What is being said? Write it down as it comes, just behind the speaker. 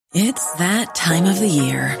It's that time of the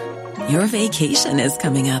year. Your vacation is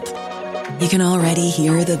coming up. You can already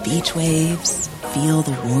hear the beach waves, feel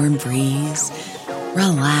the warm breeze,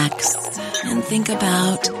 relax, and think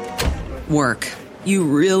about work. You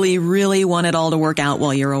really, really want it all to work out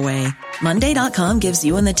while you're away. Monday.com gives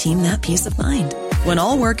you and the team that peace of mind. When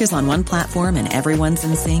all work is on one platform and everyone's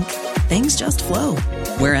in sync, things just flow.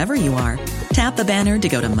 Wherever you are, tap the banner to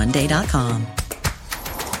go to Monday.com.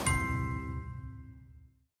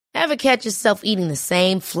 Ever catch yourself eating the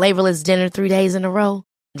same flavorless dinner 3 days in a row?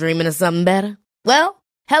 Dreaming of something better? Well,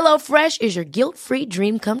 HelloFresh is your guilt-free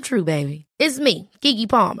dream come true, baby. It's me, Keke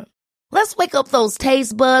Palmer. Let's wake up those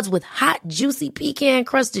taste buds with hot, juicy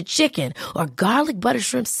pecan-crusted chicken or garlic butter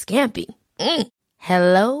shrimp scampi.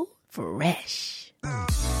 Hello Fresh.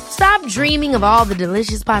 Stop dreaming of all the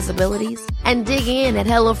delicious possibilities and dig in at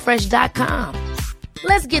HelloFresh.com.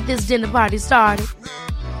 Let's get this dinner party started.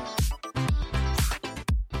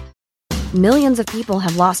 Millions of people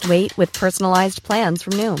have lost weight with personalized plans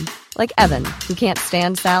from Noom. Like Evan, who can't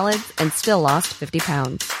stand salads and still lost 50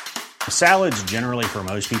 pounds. Salads generally for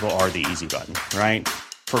most people are the easy button, right?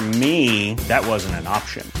 For me, that wasn't an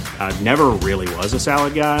option. I never really was a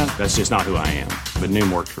salad guy. That's just not who I am. But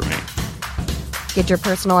Noom worked for me. Get your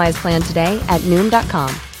personalized plan today at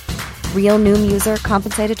Noom.com. Real Noom user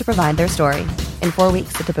compensated to provide their story. In 4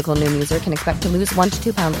 weeks, the typical Noom user can expect to lose 1 to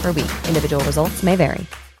 2 pounds per week. Individual results may vary.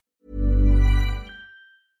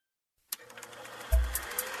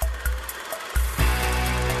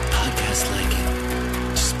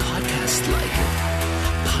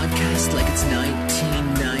 Podcast like it's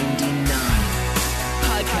 1999.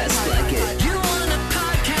 Podcast like it. You want a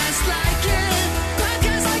podcast like it?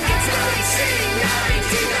 Podcast like it's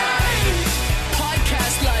 1999.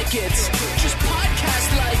 Podcast like it. Just podcast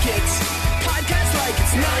like it. Podcast like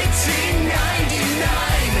it's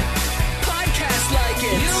 1999. Podcast like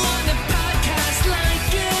it. You want a podcast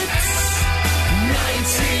like it?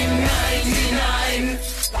 1999.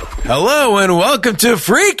 Hello and welcome to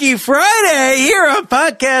Freaky Friday here on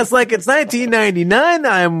Podcast Like It's 1999.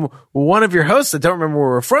 I'm one of your hosts. I don't remember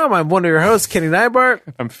where we're from. I'm one of your hosts, Kenny Neibart.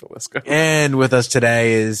 I'm Phil Isco. And with us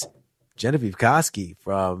today is Genevieve Koski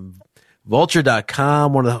from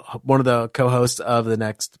Vulture.com, one of the co-hosts of the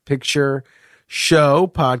Next Picture Show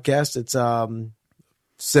podcast. It's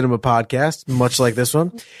cinema podcast, much like this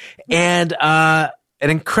one. And an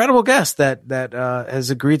incredible guest that has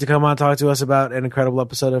agreed to come on and talk to us about an incredible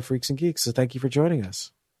episode of Freaks and Geeks. So thank you for joining us.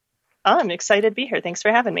 I'm excited to be here. Thanks for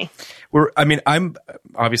having me. I'm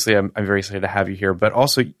very excited to have you here, but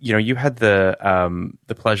also, you had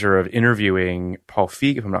the pleasure of interviewing Paul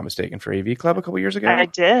Feig, if I'm not mistaken, for AV Club a couple years ago. I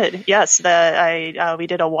did. Yes. We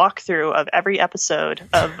did a walkthrough of every episode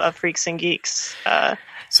of Freaks and Geeks.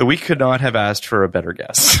 So we could not have asked for a better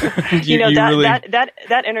guest.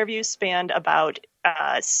 That interview spanned about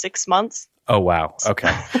 6 months. Oh wow!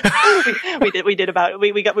 Okay. we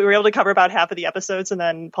were able to cover about half of the episodes, and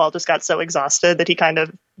then Paul just got so exhausted that he kind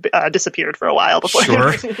of disappeared for a while before.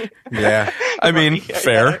 Sure. Yeah.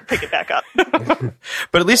 Fair. Pick it back up.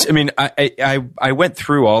 But at least, I went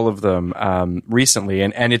through all of them recently,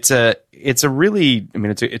 and it's a really,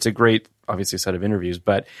 it's a great, obviously, set of interviews,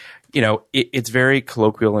 but it's very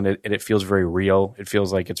colloquial and it feels very real. It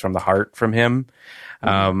feels like it's from the heart from him.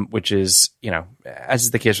 Which is, as is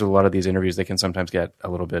the case with a lot of these interviews, they can sometimes get a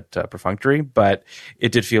little bit perfunctory, but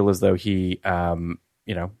it did feel as though he,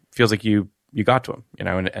 feels like you got to him,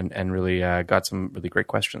 and really got some really great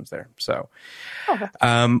questions there. So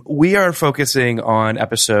we are focusing on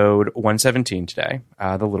episode 117 today,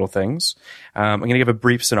 The Little Things. I'm going to give a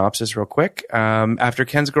brief synopsis real quick. After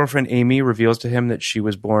Ken's girlfriend Amy reveals to him that she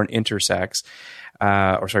was born an intersex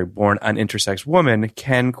woman,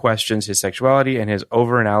 Ken questions his sexuality, and his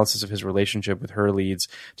over-analysis of his relationship with her leads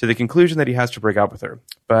to the conclusion that he has to break up with her,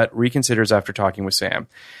 but reconsiders after talking with Sam.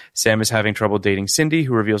 Sam is having trouble dating Cindy,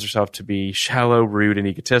 who reveals herself to be shallow, rude, and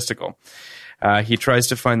egotistical. He tries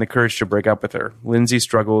to find the courage to break up with her. Lindsay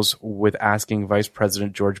struggles with asking Vice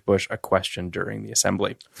President George Bush a question during the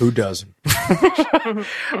assembly. Who doesn't?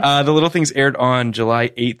 The Little Things aired on July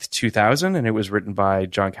 8th, 2000, and it was written by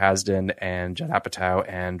John Kasdan and Judd Apatow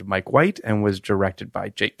and Mike White, and was directed by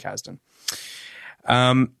Jake Kasdan.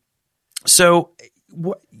 So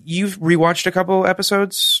you've rewatched a couple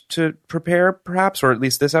episodes to prepare, perhaps, or at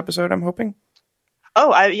least this episode, I'm hoping?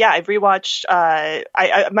 Oh, I've rewatched.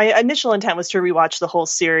 My initial intent was to rewatch the whole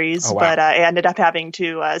series, Oh, wow. but I ended up having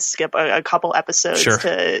to skip a couple episodes Sure.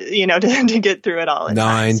 to get through it all. in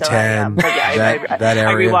 9, time. So 10, but yeah, that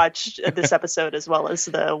I area. rewatched this episode as well as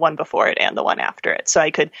the one before it and the one after it, so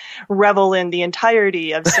I could revel in the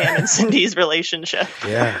entirety of Sam and Cindy's relationship.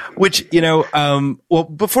 Yeah. Which, well,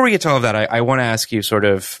 before we get to all of that, I want to ask you sort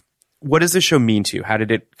of, what does this show mean to you? How did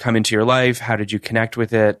it come into your life? How did you connect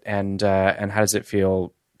with it? And how does it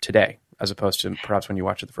feel today, as opposed to perhaps when you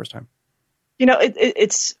watched it the first time?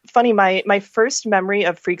 It's funny. My first memory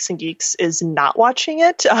of Freaks and Geeks is not watching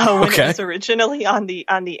it when Okay. it was originally on the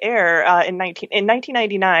air in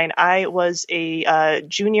 1999. I was a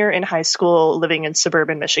junior in high school living in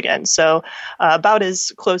suburban Michigan, so about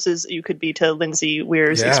as close as you could be to Lindsay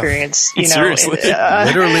Weir's Yeah. experience. Seriously.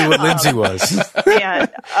 Literally what Lindsay was.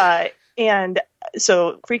 and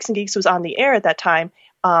so Freaks and Geeks was on the air at that time.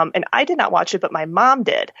 And I did not watch it, but my mom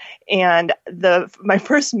did. And my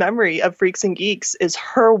first memory of Freaks and Geeks is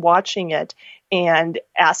her watching it and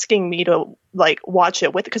asking me to watch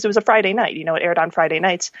it with, because it was a Friday night, it aired on Friday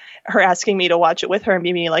nights, her asking me to watch it with her and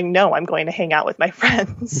me being like, no, I'm going to hang out with my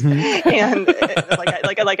friends. And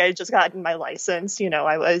I had just gotten my license,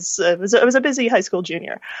 I was a busy high school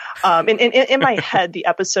junior. In my head, the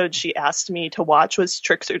episode she asked me to watch was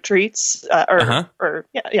Tricks or Treats, Tricks or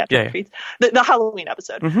Treats, the Halloween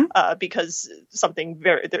episode, because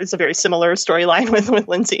there's a very similar storyline with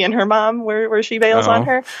Lindsay and her mom where she bails on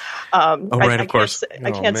her. Right, of course.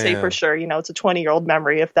 I can't say for sure, it's a 20-year-old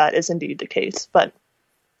memory if that is indeed the case, but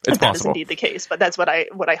It's that is possible. indeed the case, but that's what I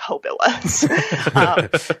hope it was.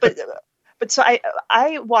 But so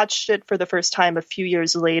I watched it for the first time a few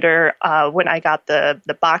years later when I got the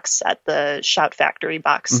box set, the Shout Factory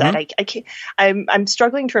box set. I'm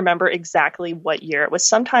struggling to remember exactly what year. It was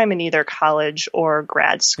sometime in either college or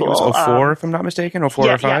grad school. It was 04, if I'm not mistaken, 04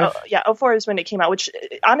 or 05? Yeah, 04 is when it came out, which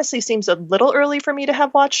honestly seems a little early for me to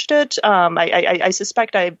have watched it. I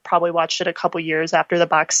suspect I probably watched it a couple years after the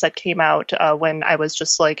box set came out, when I was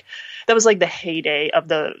just that was the heyday of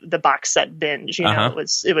the box set binge.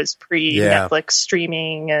 It was pre Netflix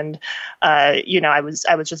streaming, and I was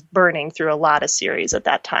just burning through a lot of series at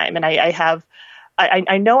that time. And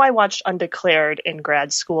I know I watched Undeclared in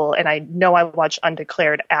grad school, and I know I watched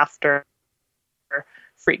Undeclared after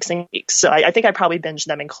Freaks and Geeks. So I think I probably binged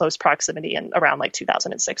them in close proximity in around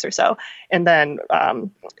 2006 or so. And then,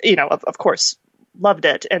 of course, loved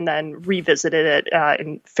it, and then revisited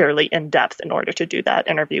it fairly in depth in order to do that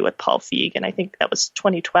interview with Paul Feig. And I think that was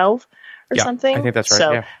 2012 or something. I think that's right.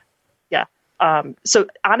 So, so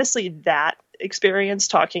honestly, that experience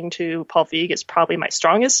talking to Paul Feig is probably my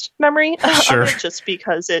strongest memory of it, just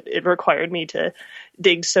because it required me to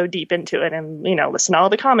dig so deep into it and, listen to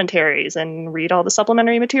all the commentaries and read all the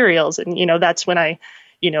supplementary materials. And, that's when I,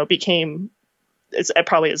 became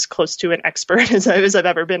probably as close to an expert as I've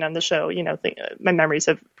ever been on the show. My memories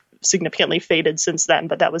have significantly faded since then,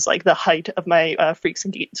 but that was the height of my Freaks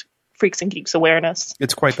and Geeks awareness.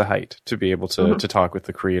 It's quite the height to be able to talk with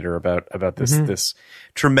the creator about this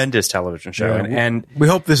tremendous television show. Yeah, and we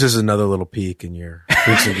hope this is another little peek in your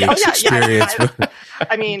Freaks and Geeks experience.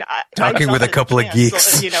 I mean, talking with a couple of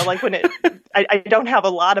geeks. When I don't have a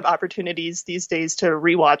lot of opportunities these days to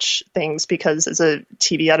rewatch things, because as a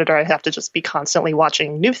TV editor, I have to just be constantly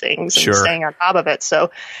watching new things and staying on top of it. So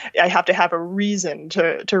I have to have a reason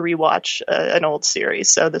to rewatch an old series.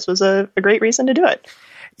 So this was a great reason to do it.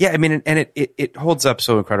 Yeah, I mean, and it holds up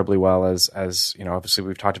so incredibly well, as obviously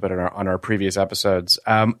we've talked about it on our previous episodes.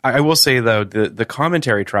 I will say though, the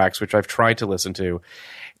commentary tracks, which I've tried to listen to,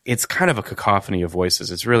 it's kind of a cacophony of voices.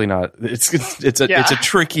 It's really not. It's a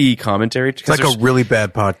tricky commentary. It's like a really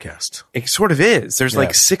bad podcast. It sort of is. There's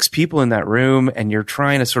 6 people in that room, and you're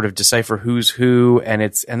trying to sort of decipher who's who, and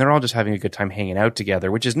they're all just having a good time hanging out together,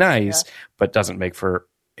 which is nice, but doesn't make for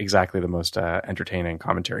exactly the most entertaining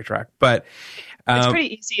commentary track. But it's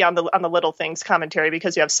pretty easy on the little things commentary,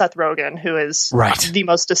 because you have Seth Rogen, who is the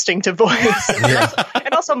most distinctive voice,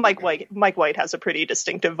 and also Mike White. Mike White has a pretty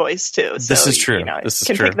distinctive voice too. So, this is true. This is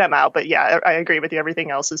true. Pick them out, but yeah, I agree with you. Everything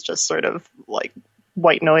else is just sort of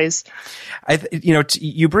white noise.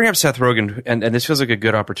 You bring up Seth Rogen, and this feels like a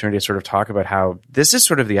good opportunity to sort of talk about how this is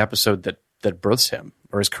sort of the episode that births him,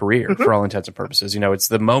 or his career, for all intents and purposes. It's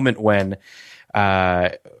the moment when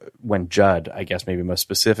Judd, I guess maybe most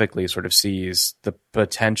specifically, sort of sees the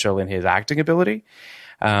potential in his acting ability,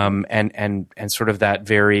 and sort of that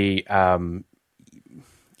very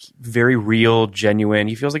very real, genuine.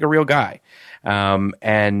 He feels like a real guy.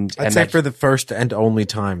 I'd say for the first and only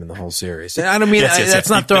time in the whole series. And I don't mean that's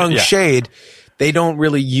not throwing shade. they don't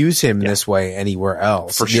really use him this way anywhere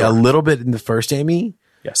else. For Yeah, a sure. little bit in the first Amy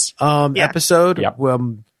Yes. episode. Yep.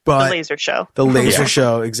 But The laser show. the laser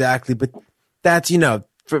show, exactly. But that's,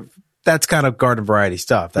 that's kind of garden variety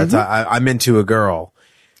stuff. That's I'm into a girl.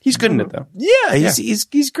 He's good in it though. Yeah,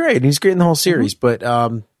 he's great. He's great in the whole series. But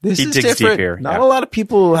this He is digs deep different. here, Not yeah. a lot of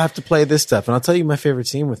people have to play this stuff. And I'll tell you my favorite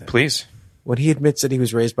scene with him. Please. When he admits that he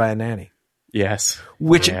was raised by a nanny, Yes.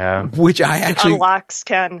 which Yeah. I actually Unlocks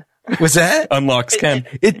Ken. was that. Unlocks Ken.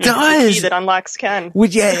 It It's the does. key that unlocks Ken.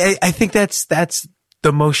 Which I think that's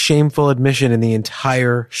the most shameful admission in the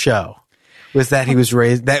entire show. Was that he was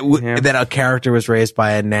raised that that a character was raised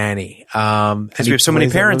by a nanny? Because we have so many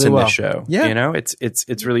parents in this show. Yeah,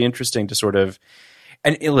 It's really interesting to sort of,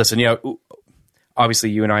 and listen, obviously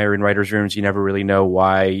you and I are in writers' rooms. You never really know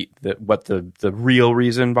what the real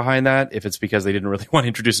reason behind that. If it's because they didn't really want to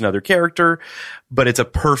introduce another character, but it's a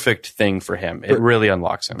perfect thing for him. It really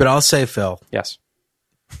unlocks him. But I'll say, Phil, yes,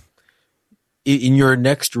 in your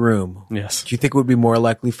next room, yes. do you think it would be more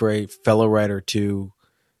likely for a fellow writer to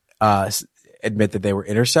admit that they were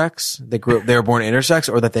intersex? They were born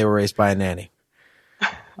intersex, or that they were raised by a nanny?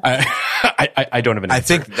 I don't have an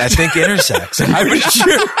answer. I think intersex. I'm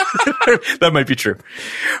sure that might be true,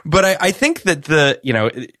 but I think that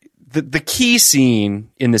the key scene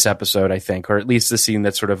in this episode, I think, or at least the scene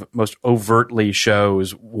that sort of most overtly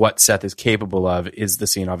shows what Seth is capable of, is the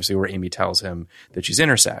scene, obviously, where Amy tells him that she's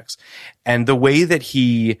intersex, and the way that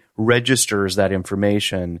he registers that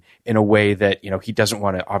information in a way that he doesn't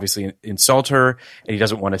want to obviously insult her, and he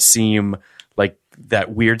doesn't want to seem like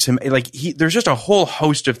that weirds him. Like there's just a whole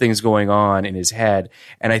host of things going on in his head,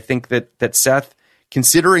 and I think that Seth,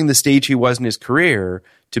 considering the stage he was in his career,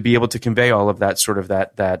 to be able to convey all of that sort of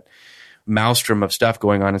that maelstrom of stuff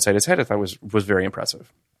going on inside his head, I thought was very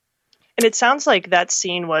impressive. And it sounds like that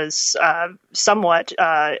scene was somewhat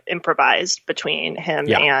improvised between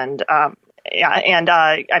him and I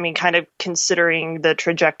mean, kind of considering the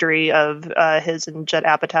trajectory of his and Judd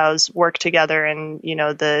Apatow's work together, and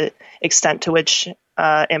the extent to which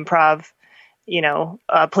improv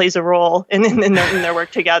plays a role in their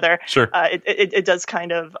work together. Sure. It does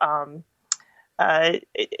kind of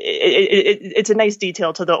it's a nice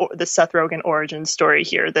detail to the Seth Rogen origin story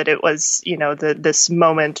here, that it was this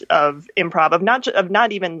moment of improv, of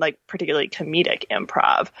not even like particularly comedic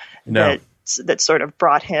improv, that sort of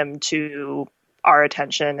brought him to our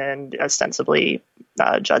attention, and ostensibly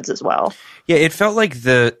Judd's as well. Yeah, it felt like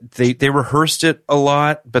they rehearsed it a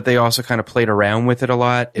lot, but they also kind of played around with it a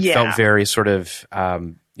lot. It felt very sort of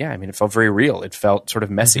it felt very real. It felt sort of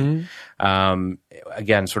messy.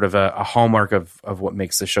 Again, sort of a hallmark of what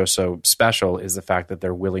makes the show so special is the fact that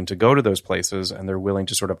they're willing to go to those places, and they're willing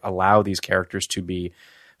to sort of allow these characters to be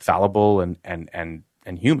fallible and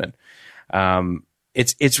human.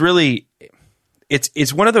 It's really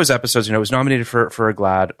it's one of those episodes. It was nominated for a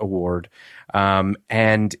GLAAD award,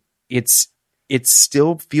 and it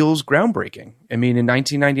still feels groundbreaking. I mean, in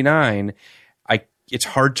 1999, it's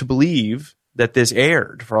hard to believe that this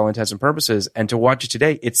aired for all intents and purposes, and to watch it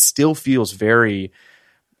today, it still feels very,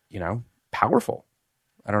 powerful.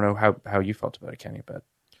 I don't know how you felt about it, Kenny, but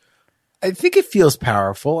I think it feels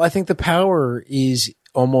powerful. I think the power is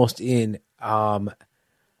almost in how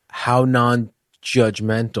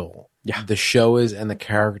non-judgmental the show is and the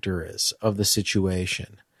character is of the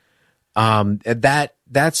situation. That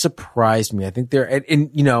surprised me. I think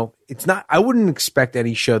it's not, I wouldn't expect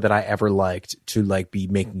any show that I ever liked to be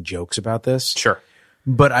making jokes about this. Sure.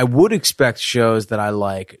 But I would expect shows that I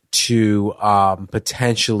like to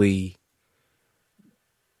potentially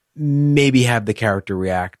maybe have the character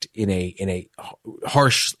react in a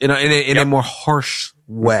harsh, in a more harsh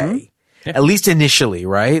way, at least initially,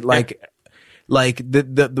 right? Like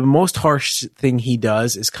the most harsh thing he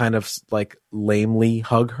does is kind of lamely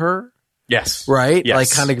hug her. Yes. Right?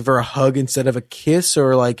 Yes. Kind of give her a hug instead of a kiss,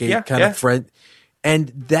 or of friend.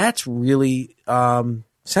 And that's really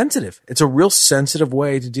sensitive. It's a real sensitive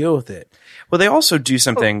way to deal with it. Well, they also do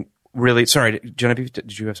something really. Sorry, Genevieve,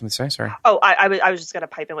 did you have something to say? Sorry. Oh, I was just going to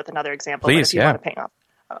pipe in with another example. Please, if you want to ping up.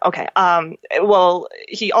 Okay. Well,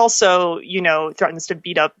 he also, threatens to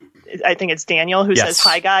beat up, I think it's Daniel, who says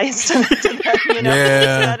hi guys to them,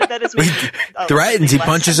 Yeah. that is maybe, Threatens. He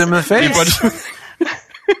punches him in the face.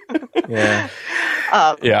 Yeah.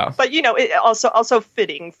 But it also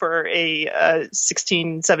fitting for a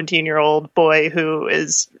 16, 17-year-old boy who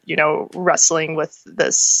is, wrestling with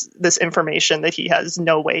this information that he has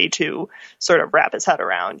no way to sort of wrap his head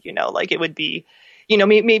around. It would be,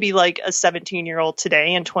 maybe like a 17-year-old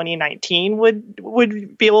today in 2019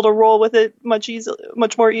 would be able to roll with it much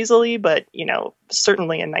more easily. But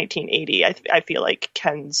certainly in 1980, I feel like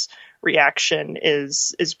Ken's reaction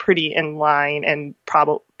is pretty in line, and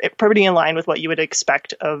probably pretty in line with what you would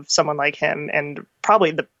expect of someone like him, and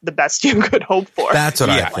probably the best you could hope for. That's what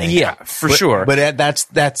I think. Yeah, for sure. But that's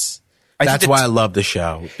why I love the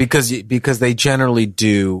show, because they generally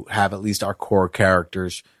do have at least our core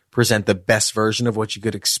characters present the best version of what you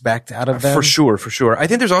could expect out of them. For sure. I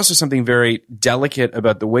think there's also something very delicate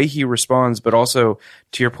about the way he responds, but also,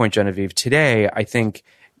 to your point, Genevieve, today, I think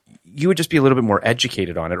you would just be a little bit more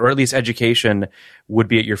educated on it, or at least education would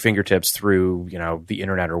be at your fingertips through, the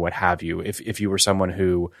internet or what have you. If you were someone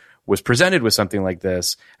who was presented with something like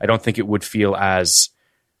this, I don't think it would feel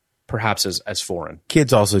perhaps as foreign.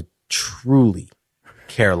 Kids also truly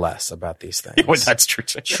care less about these things. Well, that's true.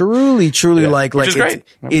 Truly, Yeah. like Which is great.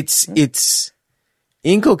 it's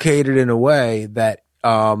inculcated in a way that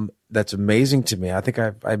that's amazing to me. I think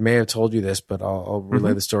I may have told you this, but I'll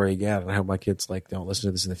relay the story again. And I hope my kids don't listen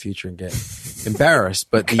to this in the future and get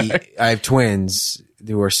embarrassed. But I have twins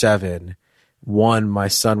who are 7. One, my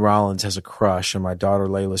son Rollins has a crush, and my daughter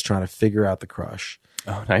Layla's trying to figure out the crush.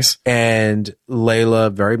 Oh, nice. And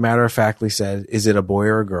Layla very matter-of-factly said, is it a boy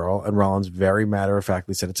or a girl? And Rollins very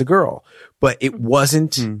matter-of-factly said, it's a girl. But it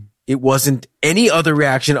wasn't any other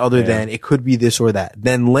reaction other than it could be this or that.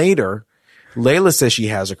 Then later, Layla says she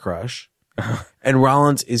has a crush, and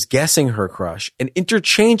Rollins is guessing her crush and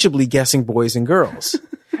interchangeably guessing boys and girls.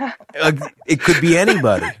 It could be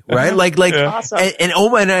anybody, right? Awesome.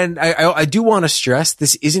 And I do want to stress,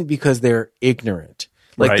 this isn't because they're ignorant.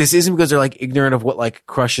 Right. This isn't because they're ignorant of what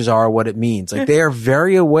crushes are, what it means. They are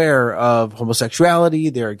very aware of homosexuality.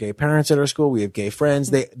 There are gay parents at our school. We have gay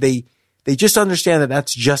friends. They just understand that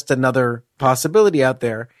that's just another possibility out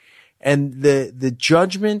there. And the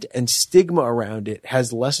judgment and stigma around it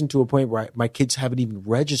has lessened to a point where my kids haven't even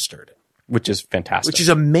registered it. Which is fantastic. Which is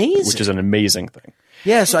amazing. Which is an amazing thing.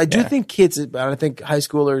 Yeah, so I do think kids, and I think high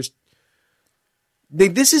schoolers,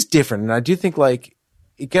 this is different. And I do think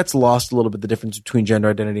it gets lost a little bit, the difference between gender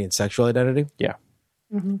identity and sexual identity. Yeah.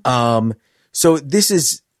 Mm-hmm. So this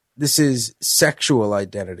is sexual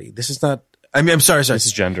identity. This is not, I'm sorry. This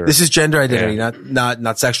is gender. This is gender identity,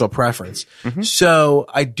 not sexual preference. Mm-hmm. So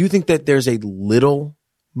I do think that there's a little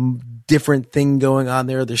different thing going on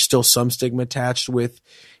there. There's still some stigma attached with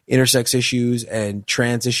intersex issues and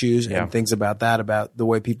trans issues and things about the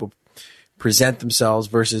way people present themselves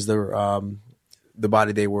versus the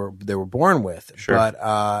body they were born with. Sure. But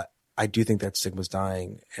I do think that stigma's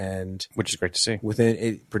dying, and which is great to see.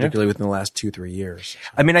 Particularly within the last 2-3 years.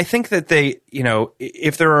 I mean, I think that they,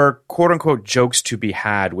 if there are quote unquote jokes to be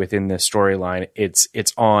had within this storyline, it's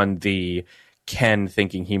on the Ken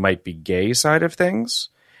thinking he might be gay side of things,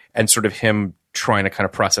 and sort of him trying to kind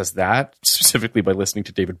of process that, specifically by listening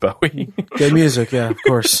to David Bowie. Gay music, yeah, of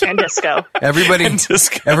course. And disco. Everybody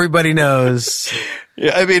knows.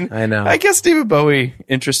 Yeah, I mean, I know. I guess David Bowie,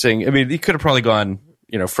 interesting. I mean, he could have probably gone,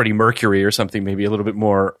 Freddie Mercury or something, maybe a little bit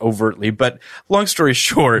more overtly. But long story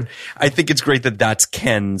short, I think it's great that that's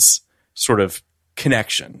Ken's sort of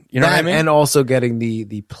connection. You know what I mean? And also getting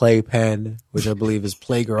the playpen, which I believe is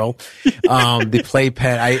Playgirl. The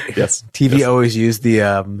playpen. TV always used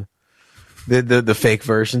the fake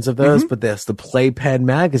versions of those, but that's the Playpen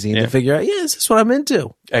magazine to figure out, is this what I'm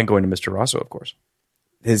into? And going to Mr. Rosso, of course.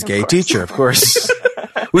 His gay teacher, of course.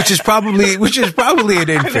 which is probably an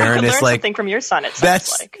unfairness. Learn something from your son. It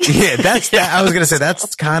sounds like. Yeah, that's that. I was gonna say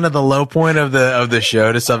that's kind of the low point of the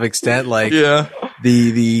show to some extent.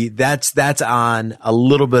 That's on a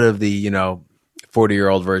little bit of the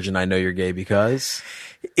 40-year-old version. I know you're gay because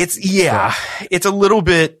it's a little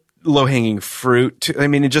bit low-hanging fruit. I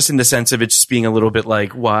mean, just in the sense of it just being a little bit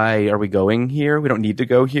like, why are we going here? We don't need to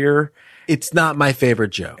go here. It's not my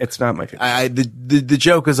favorite joke. It's not my favorite. The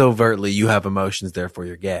joke is overtly, you have emotions, therefore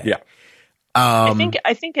you're gay. Yeah. I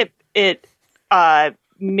think it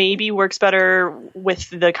maybe works better with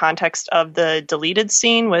the context of the deleted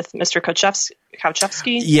scene with Mr.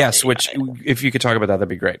 Kauchevsky. Yes, which if you could talk about that, that'd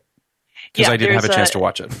be great. Because I didn't have a chance to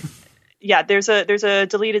watch it. Yeah, there's a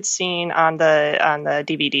deleted scene on the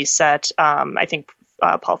DVD set. I think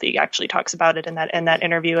Paul Feig actually talks about it in that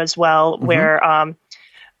interview as well, where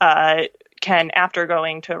Ken, after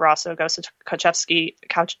going to Rosso, goes to Kauchevsky.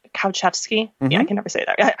 Yeah, I can never say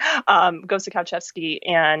that. Goes to Kauchevsky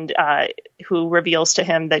and who reveals to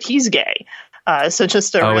him that he's gay. So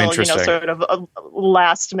just a real, sort of a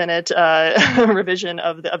last minute revision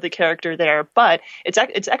of the character there. But it's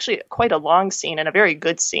actually quite a long scene and a very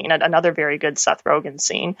good scene, another very good Seth Rogen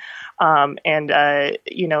scene, and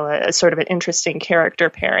a sort of an interesting character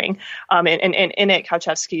pairing. And in it,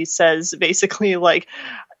 Kauchevsky says basically like,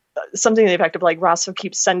 something to the effect of like Rosso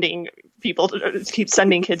keeps sending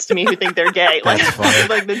kids to me who think they're gay. Like, That's funny.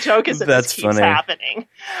 like the joke is that That's this keeps funny. happening.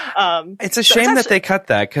 It's a shame that they cut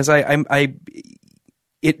that because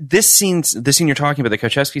this scene you're talking about, the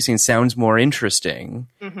Kochevsky scene, sounds more interesting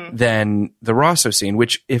than the Rosso scene,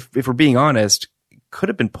 which, if we're being honest, could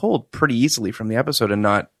have been pulled pretty easily from the episode and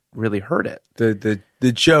not really hurt it.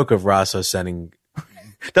 The joke of Rosso sending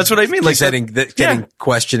That's what I mean. Like getting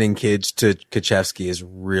questioning kids to Kochevsky is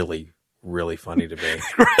really, really funny to me.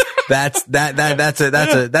 That's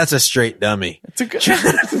a straight dummy. It's a good.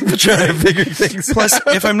 Trying to figure things Plus,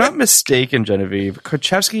 out. if I'm not mistaken, Genevieve,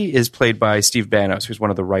 Kochevsky is played by Steve Banos, who's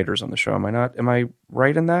one of the writers on the show. Am I not? Am I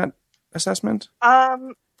right in that assessment?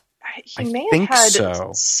 He may have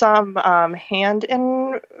had some hand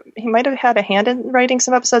in. He might have had a hand in writing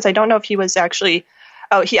some episodes. I don't know if he was actually.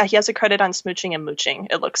 Oh, he has a credit on Smooching and Mooching,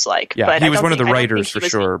 it looks like. Yeah, but he was one of the writers for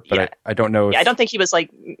sure, but I don't know if... Yeah, I don't think he was like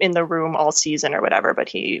in the room all season or whatever, but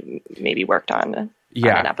he maybe worked on an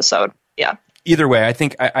episode. Yeah. Either way, I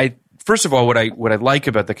think I first of all, what I like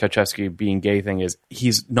about the Kochevsky being gay thing is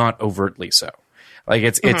he's not overtly so. Like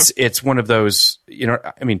it's one of those, you know,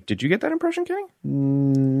 I mean, did you get that impression, King?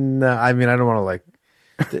 No, I mean, I don't want to like,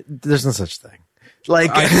 there's no such thing.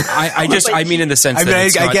 Like I mean in the sense that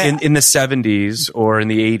it's not in the 70s or in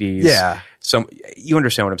the 80s. Yeah. So you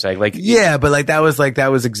understand what I'm saying? Like, yeah, but like that was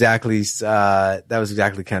exactly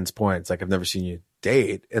Ken's point. It's like, I've never seen you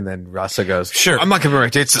date. And then Rasa goes, sure, I'm not giving my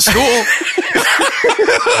dates to school.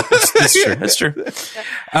 That's true.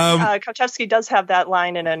 Kochevsky does have that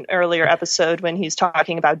line in an earlier episode when he's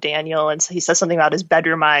talking about Daniel, and he says something about his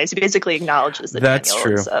bedroom eyes. He basically acknowledges that That's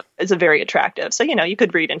Daniel is a very attractive. So, you know, you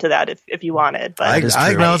could read into that if you wanted. But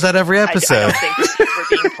I acknowledge that every episode. I don't think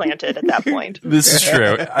we're being planted at that point. This is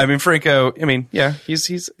true. I mean, Franco, I mean, yeah,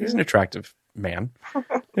 he's an attractive man.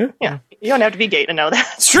 Yeah. You don't have to be gay to know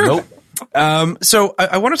that. It's true. Nope. So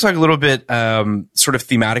I want to talk a little bit sort of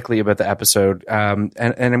thematically about the episode. And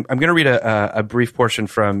I'm going to read a brief portion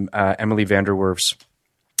from Emily Vanderwerf's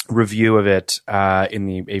review of it in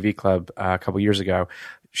the AV Club a couple years ago.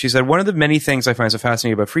 She said, one of the many things I find so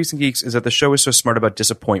fascinating about Freaks and Geeks is that the show is so smart about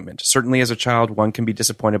disappointment. Certainly as a child, one can be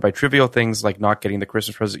disappointed by trivial things like not getting the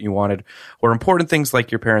Christmas present you wanted, or important things like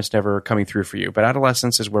your parents never coming through for you. But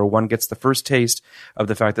adolescence is where one gets the first taste of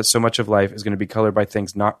the fact that so much of life is going to be colored by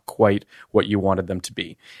things not quite what you wanted them to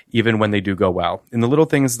be, even when they do go well. In The Little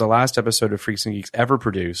Things, the last episode of Freaks and Geeks ever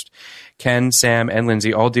produced, Ken, Sam, and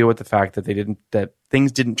Lindsay all deal with the fact that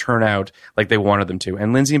things didn't turn out like they wanted them to.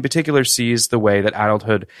 And Lindsay in particular sees the way that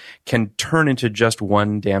adulthood can turn into just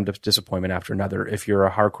one damned disappointment after another if you're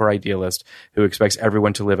a hardcore idealist who expects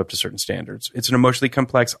everyone to live up to certain standards. It's an emotionally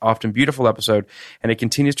complex, often beautiful episode, and it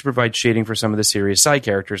continues to provide shading for some of the serious side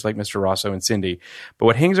characters like Mr. Rosso and Cindy. But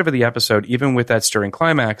what hangs over the episode, even with that stirring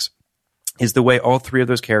climax, is the way all three of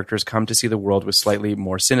those characters come to see the world with slightly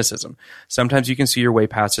more cynicism. Sometimes you can see your way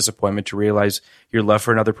past disappointment to realize your love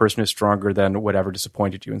for another person is stronger than whatever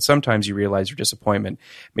disappointed you. And sometimes you realize your disappointment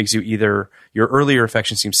makes you your earlier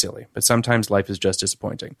affection seem silly, but sometimes life is just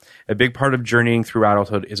disappointing. A big part of journeying through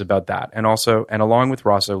adulthood is about that. And along with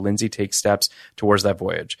Rosso, Lindsay takes steps towards that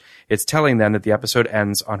voyage. It's telling then that the episode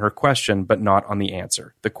ends on her question, but not on the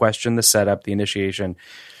answer. The question, the setup, the initiation,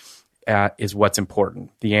 is what's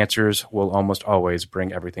important. The answers will almost always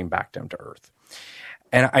bring everything back down to earth.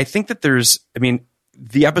 And I think that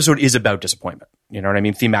the episode is about disappointment. You know what I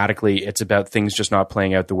mean? Thematically, it's about things just not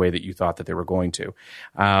playing out the way that you thought that they were going to.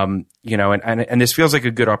 You know, and this feels like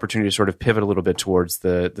a good opportunity to sort of pivot a little bit towards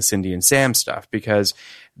the Cindy and Sam stuff, because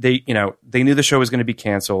they knew the show was going to be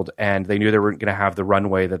canceled, and they knew they weren't going to have the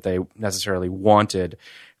runway that they necessarily wanted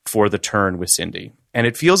for the turn with Cindy. And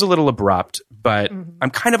it feels a little abrupt, but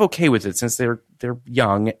I'm kind of okay with it since they're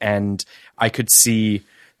young, and I could see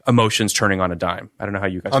emotions turning on a dime. I don't know how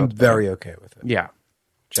you guys. I'm very okay with it. Yeah,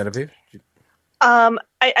 Genevieve.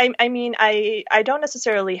 I mean, I don't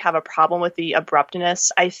necessarily have a problem with the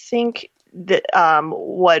abruptness. I think that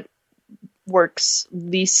what works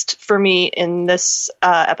least for me in this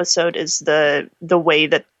episode is the way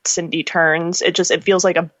that Cindy turns. It feels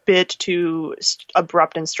like a bit too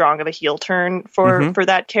abrupt and strong of a heel turn for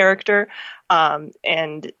that character,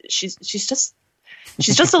 and she's just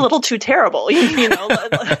a little too terrible, you know.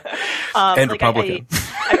 And like Republican.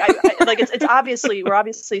 Like it's obviously we're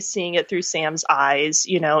obviously seeing it through Sam's eyes,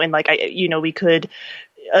 you know, and like we could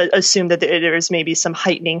assume that there's maybe some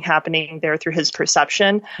heightening happening there through his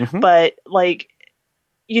perception, but like,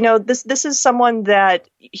 this is someone that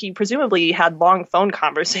he presumably had long phone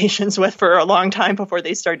conversations with for a long time before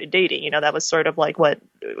they started dating. That was sort of like what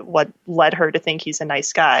led her to think he's a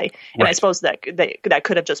nice guy. And I suppose that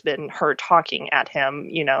could have just been her talking at him,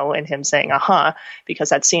 and him saying, because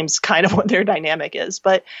that seems kind of what their dynamic is.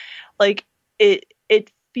 But like it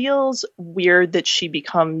feels weird that she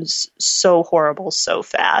becomes so horrible so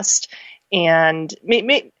fast. And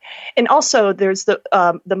also there's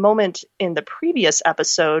the moment in the previous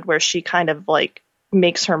episode where she kind of like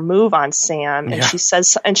makes her move on Sam, and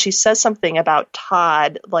she says something about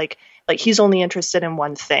Todd, like he's only interested in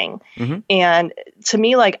one thing. Mm-hmm. And to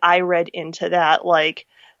me, like I read into that, like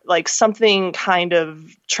something kind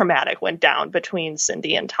of traumatic went down between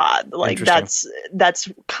Cindy and Todd. Like that's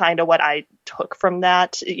kind of what I took from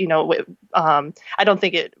that. I don't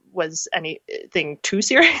think it was anything too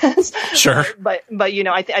serious. Sure. but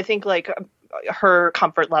I think like her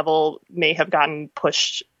comfort level may have gotten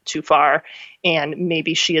pushed too far, and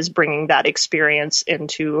maybe she is bringing that experience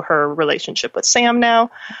into her relationship with Sam now.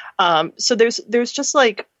 So there's just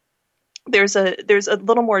like, there's a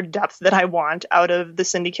little more depth that I want out of the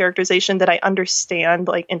Cindy characterization that I understand,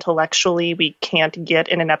 like intellectually we can't get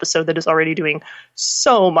in an episode that is already doing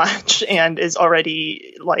so much and is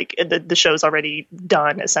already like the show's already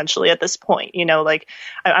done essentially at this point. Like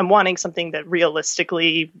I'm wanting something that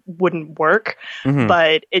realistically wouldn't work,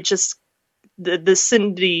 but it just, the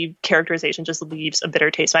Cindy characterization just leaves a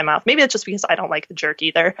bitter taste in my mouth. Maybe it's just because I don't like the jerk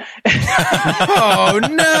either. Oh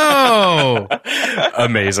no!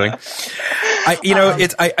 Amazing.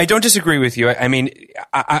 I don't disagree with you. I mean,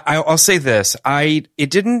 I'll say this.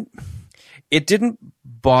 It didn't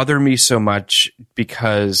bother me so much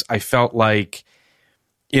because I felt like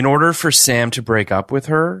in order for Sam to break up with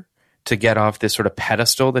her, to get off this sort of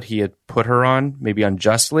pedestal that he had put her on, maybe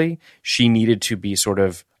unjustly, she needed to be sort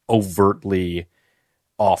of overtly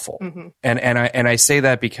awful. Mm-hmm. And I say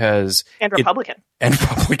that because Republican.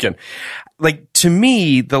 Like, to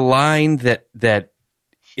me, the line that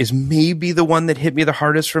is maybe the one that hit me the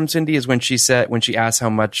hardest from Cindy is when she asked how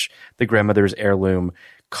much the grandmother's heirloom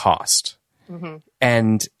cost. Mm-hmm.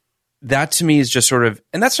 And that to me is just sort of,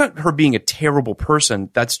 and that's not her being a terrible person.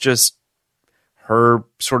 That's just her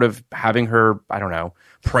sort of having her, I don't know,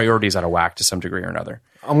 priorities out of whack to some degree or another.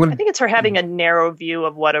 I think it's her having a narrow view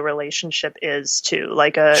of what a relationship is too,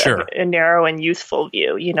 like a narrow and youthful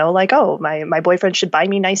view, like, oh, my boyfriend should buy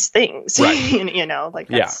me nice things, right. Like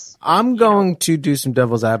that's, I'm going to do some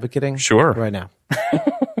devil's advocating right now.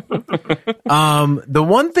 The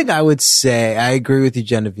one thing I would say, I agree with you,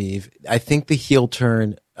 Genevieve. I think the heel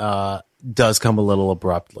turn does come a little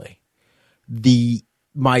abruptly.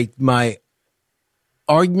 My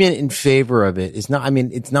argument in favor of it is not,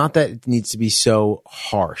 it's not that it needs to be so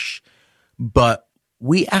harsh, but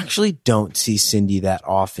we actually don't see Cindy that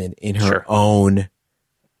often in her own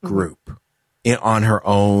group, on her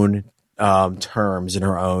own terms, in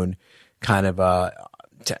her own kind of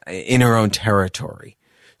in her own territory.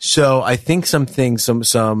 So I think some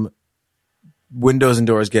windows and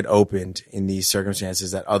doors get opened in these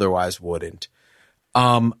circumstances that otherwise wouldn't.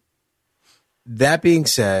 That being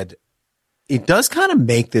said, it does kind of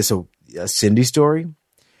make this a Cindy story,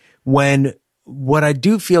 when what I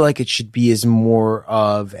do feel like it should be is more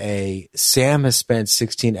of a Sam has spent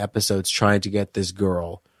 16 episodes trying to get this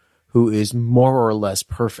girl who is more or less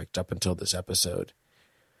perfect up until this episode.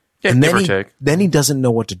 Yeah, and then he doesn't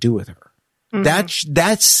know what to do with her. Mm-hmm.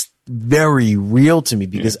 That's very real to me,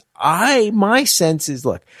 because my sense is,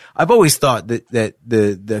 look, I've always thought that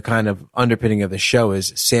the kind of underpinning of the show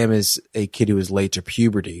is Sam is a kid who is late to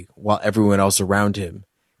puberty while everyone else around him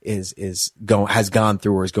has gone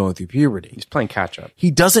through or is going through puberty. He's playing catch up.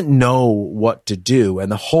 He doesn't know what to do,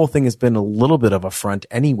 and the whole thing has been a little bit of a front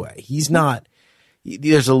anyway.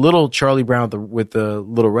 There's a little Charlie Brown with the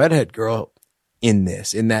little redhead girl in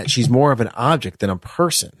that she's more of an object than a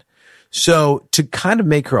person. So to kind of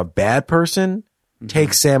make her a bad person,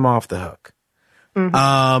 take Sam off the hook.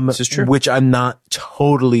 Mm-hmm. This is true. Which I'm not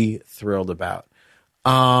totally thrilled about.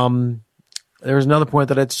 There was another point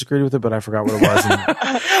that I disagreed with it, but I forgot what it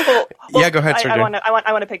was. Well, go ahead, Sergey.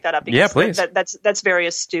 I want to pick that up, because please. That's very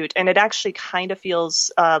astute, and it actually kind of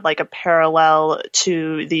feels like a parallel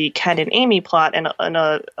to the Ken and Amy plot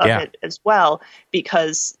of it as well,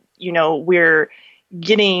 because we're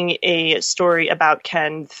getting a story about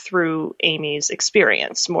Ken through Amy's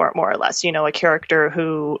experience, more or less. A character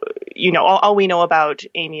who, all we know about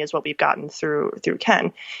Amy is what we've gotten through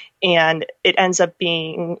Ken, and it ends up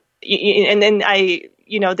being. And then I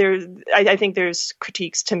think there's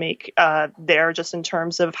critiques to make there, just in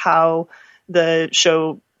terms of how the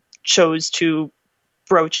show chose to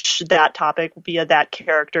broach that topic via that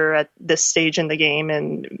character at this stage in the game,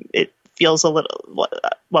 and it feels a little,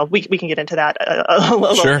 well, we can get into that a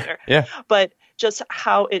little later. Yeah. But just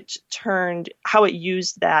how it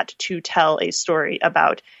used that to tell a story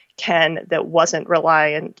about Ken that wasn't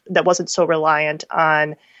so reliant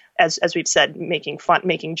on, as we've said,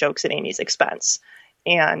 making jokes at Amy's expense.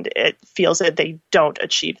 And it feels that they don't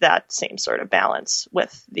achieve that same sort of balance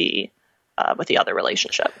with the other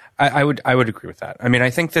relationship. I would agree with that. I mean, I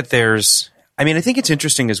think that I think it's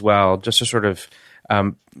interesting as well, just to sort of,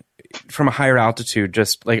 from a higher altitude,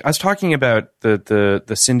 just like us talking about the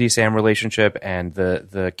Cindy Sam relationship and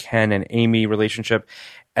the Ken and Amy relationship,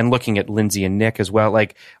 and looking at Lindsay and Nick as well.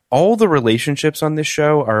 Like, all the relationships on this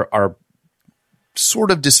show are sort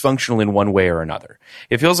of dysfunctional in one way or another.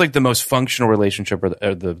 It feels like the most functional relationship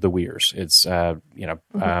are the Weirs. It's Sam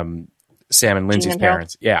and Lindsay's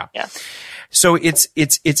parents. Yeah. So it's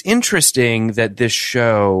interesting that this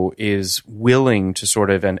show is willing to sort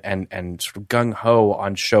of and sort of gung ho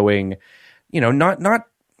on showing, not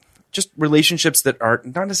just relationships that are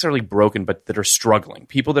not necessarily broken, but that are struggling.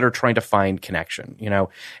 People that are trying to find connection.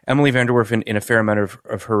 Emily Vanderwerf in a fair amount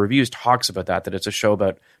of her reviews talks about that it's a show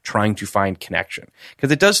about trying to find connection. Because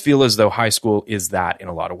it does feel as though high school is that in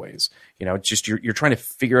a lot of ways. It's just you're trying to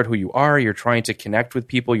figure out who you are. You're trying to connect with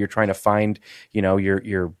people. You're trying to find,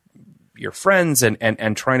 your friends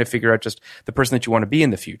and trying to figure out just the person that you want to be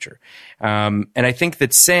in the future. And I think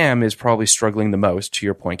that Sam is probably struggling the most, to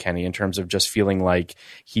your point, Kenny, in terms of just feeling like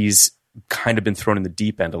he's kind of been thrown in the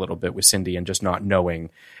deep end a little bit with Cindy and just not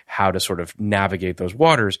knowing how to sort of navigate those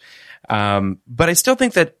waters. But I still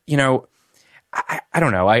think that, I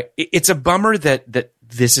don't know. It's a bummer that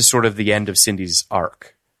this is sort of the end of Cindy's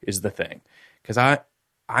arc is the thing. Because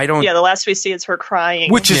I don't. Yeah, the last we see is her crying,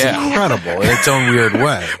 which is incredible in its own weird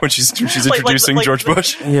way. When she's introducing George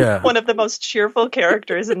Bush. Yeah, one of the most cheerful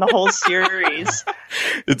characters in the whole series.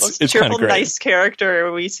 It's cheerful, great. Nice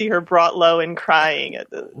character. We see her brought low and crying.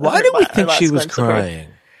 Why did we think she was crying?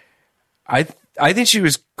 I think she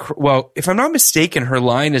was. Well, if I'm not mistaken, her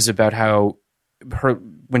line is about how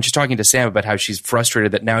when she's talking to Sam about how she's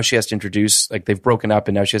frustrated that now she has to introduce, like, they've broken up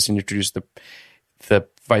and now she has to introduce the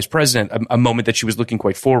vice president, a moment that she was looking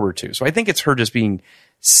quite forward to. So I think it's her just being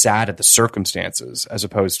sad at the circumstances as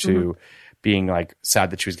opposed to being like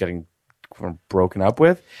sad that she was getting broken up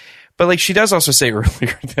with. But like, she does also say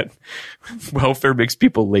earlier that welfare makes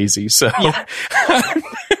people lazy. So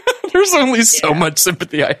there's only so much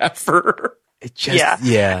sympathy I have for her. It just,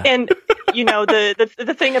 yeah. And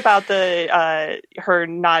the thing about her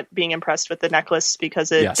not being impressed with the necklace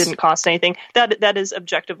because it didn't cost anything, that is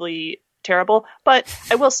objectively terrible, but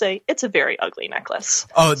I will say it's a very ugly necklace.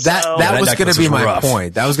 Oh, that was going to be my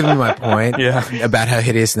point. That was going to be my point about how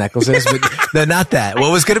hideous necklace is. But no, not that.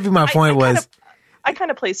 What was going to be my point was... I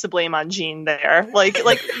kind of place the blame on Jean there. Like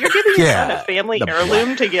you're giving your son a family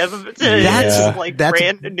heirloom to give to his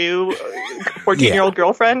brand new 14-year-old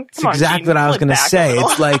girlfriend. That's exactly what I was going to say.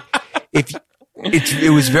 It's like,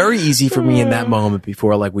 it was very easy for me in that moment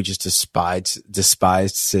before, like, we just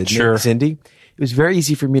despised Cindy. It was very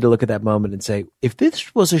easy for me to look at that moment and say, if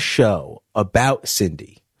this was a show about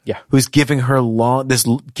Cindy, who's giving her this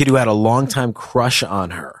kid who had a longtime crush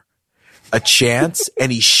on her a chance, and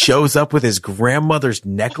he shows up with his grandmother's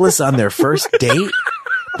necklace on their first date,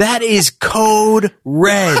 that is code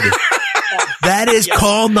red. That is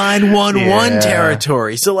call 911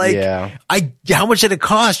 territory. So, like, how much did it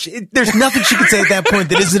cost? There's nothing she could say at that point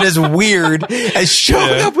that isn't as weird as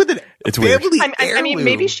showing up with an family heirloom. I mean,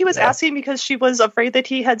 maybe she was asking because she was afraid that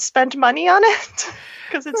he had spent money on it.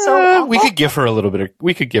 Because it's so awful. We could give her a little bit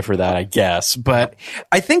we could give her that, I guess. But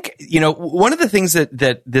I think, one of the things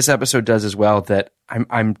that this episode does as well, that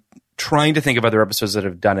I'm trying to think of other episodes that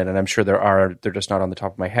have done it, and I'm sure they're just not on the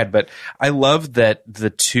top of my head, but I love that the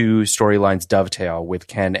two storylines dovetail with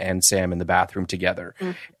Ken and Sam in the bathroom together,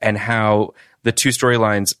 and how the two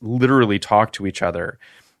storylines literally talk to each other,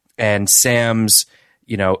 and Sam's,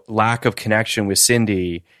 lack of connection with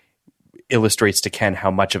Cindy illustrates to Ken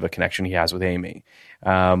how much of a connection he has with Amy,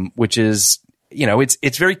 which is,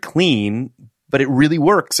 it's very clean, but it really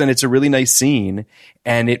works, and it's a really nice scene,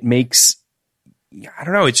 and it makes, I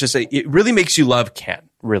don't know, it's just, it really makes you love Ken,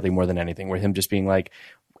 really, more than anything, with him just being like,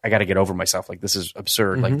 I got to get over myself. Like, this is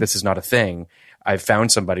absurd. Like, this is not a thing. I've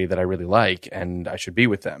found somebody that I really like, and I should be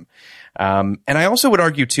with them. And I also would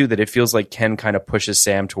argue, too, that it feels like Ken kind of pushes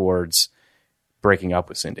Sam towards breaking up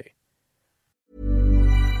with Cindy.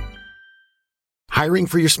 Hiring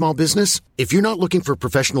for your small business? If you're not looking for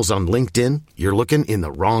professionals on LinkedIn, you're looking in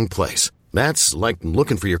the wrong place. That's like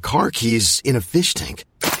looking for your car keys in a fish tank.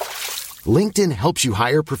 LinkedIn helps you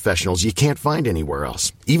hire professionals you can't find anywhere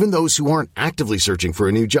else, even those who aren't actively searching for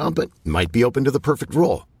a new job but might be open to the perfect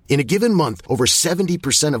role. In a given month, over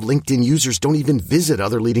 70% of LinkedIn users don't even visit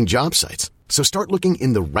other leading job sites. So start looking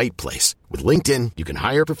in the right place. With LinkedIn, you can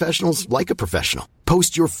hire professionals like a professional.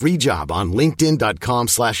 Post your free job on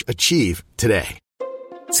linkedin.com/achieve today.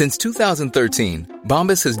 Since 2013,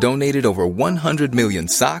 Bombas has donated over 100 million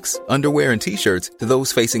socks, underwear, and T-shirts to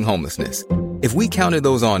those facing homelessness. If we counted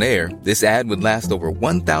those on air, this ad would last over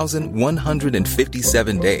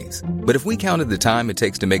 1,157 days. But if we counted the time it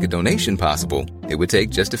takes to make a donation possible, it would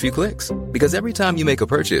take just a few clicks. Because every time you make a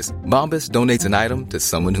purchase, Bombas donates an item to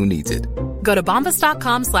someone who needs it. Go to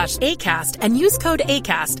bombas.com/ACAST and use code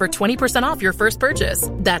ACAST for 20% off your first purchase.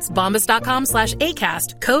 That's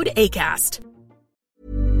bombas.com/ACAST, code ACAST.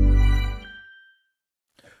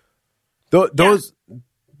 Those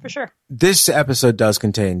for sure. This episode does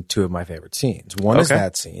contain two of my favorite scenes. One is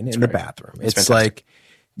that scene in the bathroom. It's fantastic. like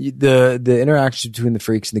the interactions between the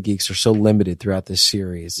freaks and the geeks are so limited throughout this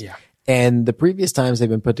series. Yeah. And the previous times they've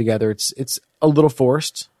been put together, it's a little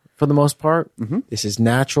forced for the most part. Mm-hmm. This is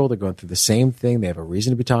natural. They're going through the same thing. They have a reason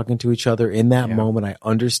to be talking to each other in that moment. I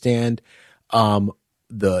understand the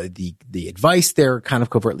advice they're kind of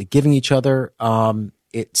covertly giving each other.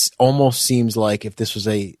 It almost seems like if this was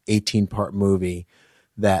a 18-part movie,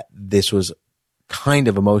 that this was kind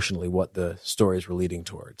of emotionally what the stories were leading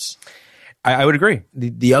towards. I would agree.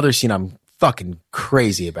 The other scene I'm fucking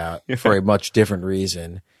crazy about for a much different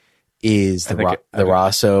reason is the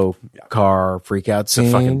Rosso car freakout scene.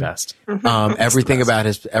 The fucking best.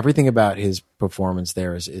 Everything about his performance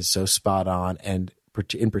there is so spot on, and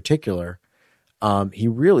in particular, he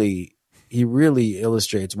really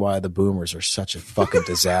illustrates why the boomers are such a fucking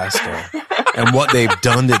disaster and what they've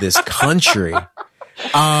done to this country.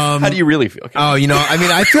 How do you really feel? Oh,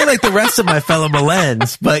 I feel like the rest of my fellow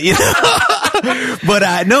Millennials, but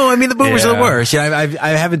no, the boomers are the worst. I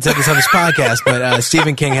haven't said this on this podcast, but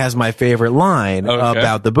Stephen King has my favorite line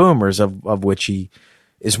about the boomers, of which he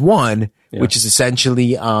is one, which is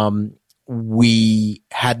essentially, we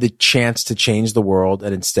had the chance to change the world,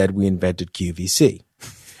 and instead we invented QVC,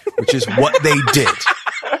 which is what they did.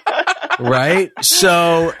 Right?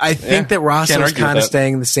 So I think that Rosso was kind of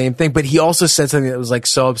saying the same thing, but he also said something that was like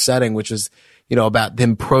so upsetting, which was, about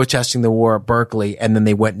them protesting the war at Berkeley, and then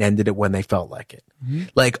they went and ended it when they felt like it. Mm-hmm.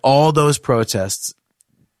 Like all those protests,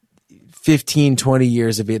 15, 20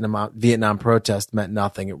 years of Vietnam protest meant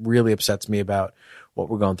nothing. It really upsets me about what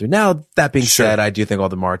we're going through. Now, that being said, I do think all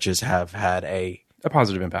the marches have had a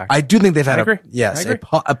positive impact. I do think they've had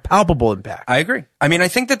a palpable impact. I agree. I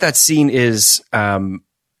think that scene is,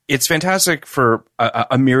 it's fantastic for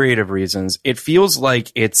a myriad of reasons. It feels like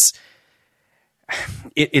it's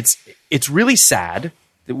really sad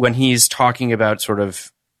when he's talking about sort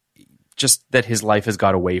of just that his life has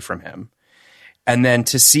got away from him. And then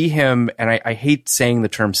to see him, and I hate saying the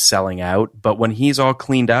term selling out, but when he's all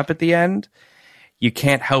cleaned up at the end, you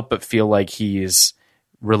can't help but feel like he's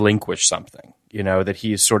relinquished something, that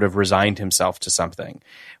he's sort of resigned himself to something,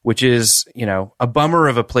 which is, a bummer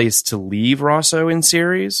of a place to leave Rosso in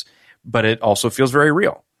series, but it also feels very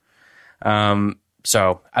real.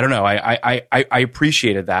 So I don't know. I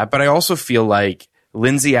appreciated that, but I also feel like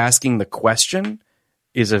Lindsay asking the question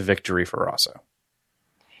is a victory for Rosso.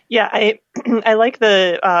 Yeah, I like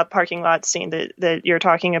the parking lot scene that you're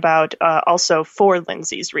talking about. Also for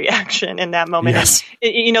Lindsay's reaction in that moment. Yes.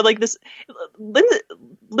 And, like this,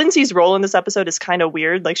 Lindsay's role in this episode is kind of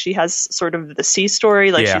weird. Like she has sort of the C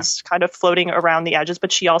story, like she's kind of floating around the edges,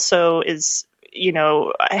 but she also is,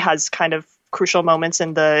 has kind of crucial moments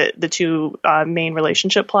in the two main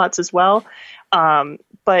relationship plots as well.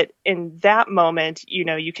 But in that moment,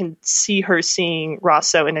 you can see her seeing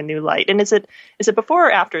Rosso in a new light. And is it before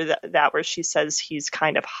or after that where she says he's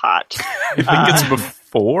kind of hot? I think it's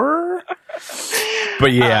before.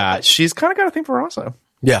 But she's kind of got a thing for Rosso.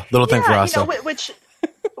 Yeah, little thing for Rosso.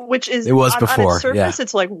 Which is it was before. On its surface,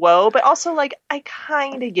 it's like whoa, but also like I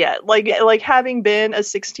kind of get like having been a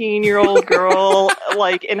 16-year-old girl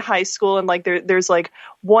like in high school, and like there's like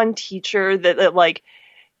one teacher that like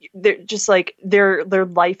they're just like their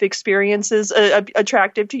life experience is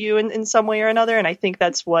attractive to you in some way or another, and I think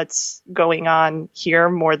that's what's going on here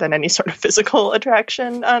more than any sort of physical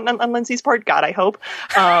attraction on Lindsay's part. God, I hope.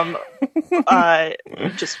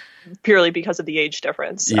 Just purely because of the age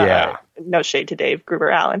difference. No shade to Dave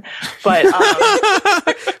Gruber Allen, but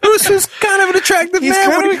who's kind of an attractive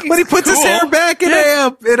man when he puts his hair back in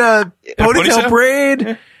a ponytail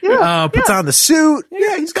braid, puts on the suit.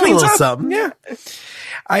 Yeah, he's got a little something. Yeah.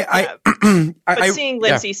 But seeing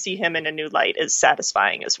Lindsay see him in a new light is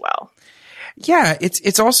satisfying as well. Yeah,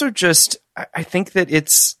 it's also just, I think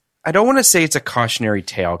that I don't want to say it's a cautionary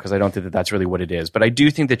tale because I don't think that that's really what it is, but I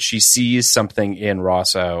do think that she sees something in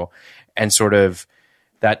Rosso and sort of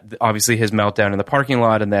that obviously his meltdown in the parking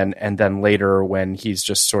lot and then later when he's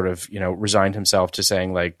just sort of, resigned himself to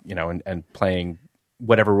saying like, and playing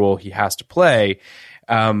whatever role he has to play.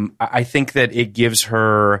 I think that it gives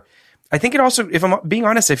her, I think it also, if I'm being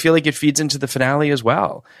honest, I feel like it feeds into the finale as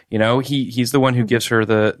well. He's the one who gives her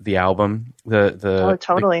the album,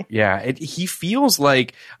 totally. He feels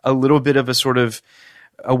like a little bit of a sort of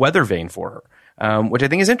a weather vane for her, which I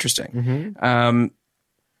think is interesting. Mm-hmm.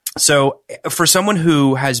 So for someone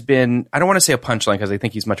who has been, I don't want to say a punchline because I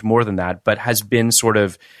think he's much more than that, but has been sort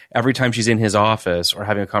of every time she's in his office or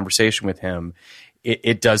having a conversation with him,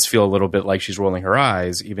 it does feel a little bit like she's rolling her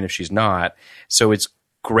eyes, even if she's not. So it's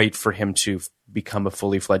great for him to become a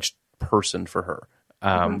fully fledged person for her,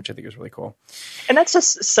 which I think is really cool. And that's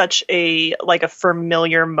just such a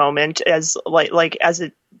familiar moment as like as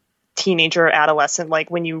a teenager or adolescent,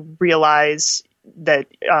 like when you realize that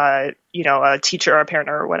a teacher or a parent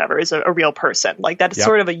or whatever is a real person. Like that is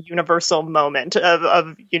sort of a universal moment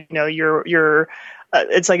of your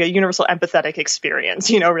it's like a universal empathetic experience,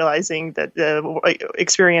 realizing that the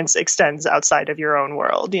experience extends outside of your own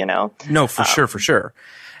world, No, for sure.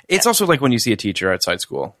 It's also like when you see a teacher outside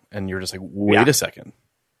school and you're just like, wait a second,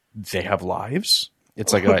 they have lives.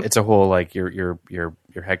 It's like it's a whole like your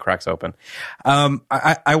head cracks open.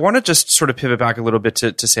 I want to just sort of pivot back a little bit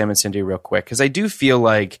to Sam and Cindy real quick because I do feel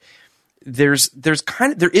like there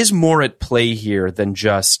is more at play here than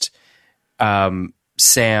just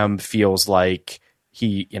Sam feels like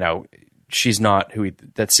she's not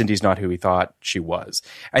that Cindy's not who he thought she was.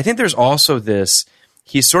 I think there's also this.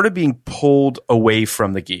 He's sort of being pulled away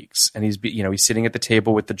from the geeks, and he's sitting at the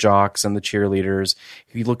table with the jocks and the cheerleaders.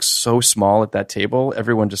 He looks so small at that table.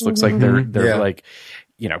 Everyone just looks like they're like,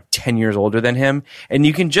 10 years older than him. And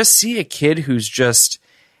you can just see a kid who's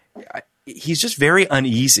he's just very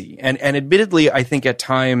uneasy. And admittedly, I think at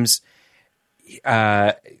times,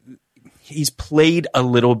 he's played a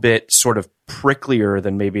little bit sort of pricklier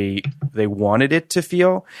than maybe they wanted it to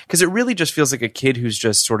feel, because it really just feels like a kid who's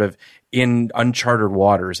just sort of in uncharted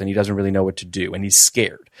waters and he doesn't really know what to do and he's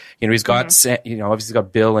scared. He's got obviously he's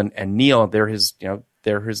got Bill and Neil. They're his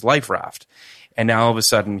life raft, and now all of a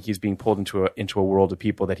sudden he's being pulled into a world of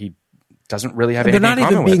people that he doesn't really have anything in common with.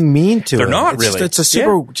 They're not even being mean to him. They're not really. It's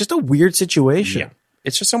just a weird situation. Yeah.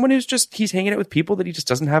 It's just someone he's hanging out with people that he just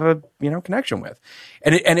doesn't have a connection with,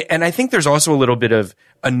 and I think there's also a little bit of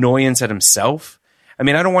annoyance at himself. I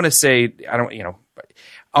mean, I don't want to say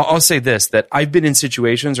I'll say this, that I've been in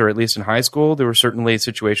situations, or at least in high school, there were certainly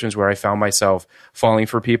situations where I found myself falling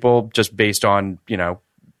for people just based on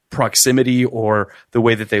proximity or the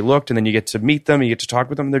way that they looked, and then you get to meet them, you get to talk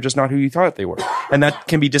with them, and they're just not who you thought they were, and that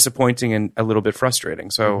can be disappointing and a little bit frustrating.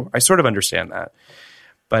 So I sort of understand that.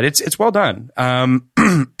 But it's well done.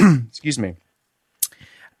 Excuse me.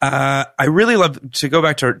 I really love, to go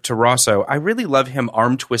back to Rosso, I really love him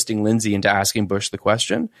arm twisting Lindsay into asking Bush the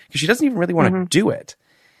question because she doesn't even really want to do it.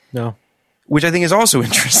 No. Which I think is also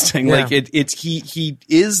interesting. Yeah. Like he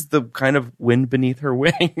is the kind of wind beneath her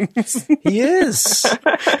wings. He is.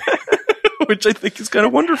 Which I think is kind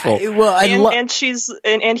of wonderful. And he's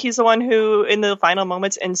the one who, in the final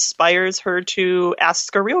moments, inspires her to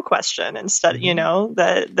ask a real question instead.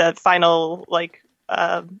 The final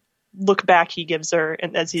look back he gives her,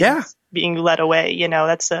 and as he's being led away.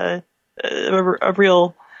 That's a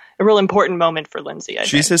real important moment for Lindsay.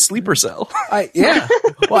 She's his sleeper cell. Well,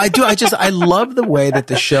 I do. I love the way that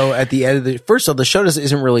the show at the end of first of all, the show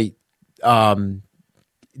doesn't really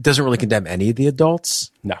condemn any of the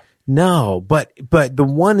adults. No, but the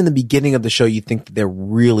one in the beginning of the show, you think that they're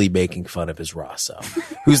really making fun of is Rosso,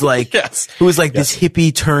 who's like, this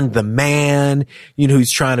hippie turned the man,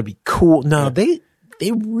 who's trying to be cool. No, they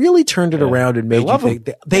really turned it around and made you think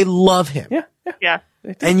they love him. Yeah.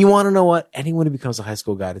 And you want to know what? Anyone who becomes a high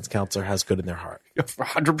school guidance counselor has good in their heart.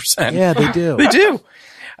 100%. Yeah, they do. They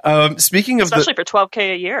do. Speaking of especially for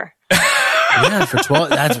 $12,000 a year. Yeah, for 12.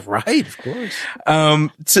 That's right, of course.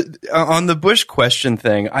 On the Bush question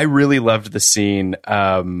thing, I really loved the scene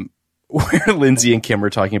where Lindsay and Kim are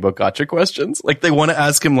talking about gotcha questions. Like they want to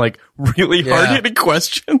ask him like really hard-hitting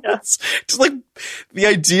questions. Just like the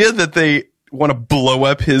idea that they want to blow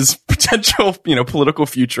up his potential, political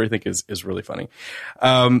future, I think is really funny.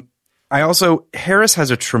 Harris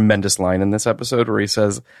has a tremendous line in this episode where he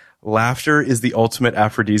says, "Laughter is the ultimate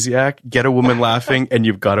aphrodisiac. Get a woman laughing and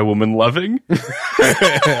you've got a woman loving."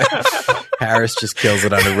 Harris just kills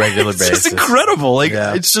it on a regular basis. It's just incredible.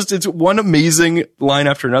 It's one amazing line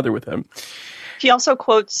after another with him. He also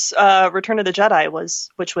quotes Return of the Jedi,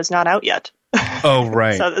 which was not out yet. Oh,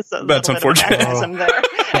 right. So that's unfortunate. There.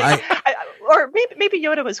 Or maybe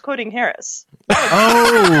Yoda was quoting Harris.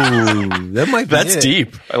 Oh, that might be That's it.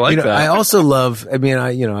 deep. I like that. I also love. I mean,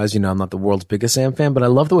 as you know, I'm not the world's biggest Sam fan, but I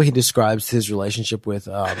love the way he describes his relationship with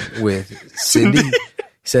Cindy. He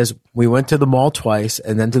says, "We went to the mall twice,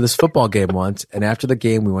 and then to this football game once, and after the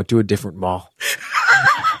game, we went to a different mall."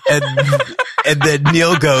 and then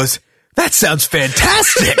Neil goes, "That sounds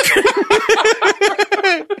fantastic."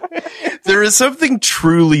 There is something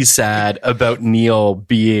truly sad about Neil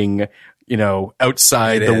being,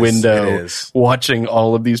 outside the window, watching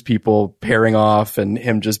all of these people pairing off, and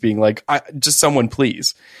him just being like, "Just someone,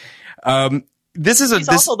 please." He's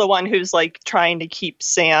also the one who's like trying to keep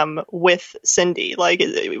Sam with Cindy, like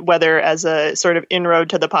whether as a sort of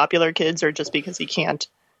inroad to the popular kids or just because he can't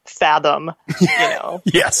fathom,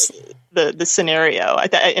 yes, the scenario.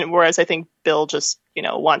 Whereas I think Bill just,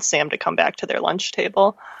 wants Sam to come back to their lunch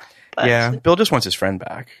table. But yeah, Bill just wants his friend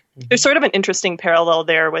back. There's sort of an interesting parallel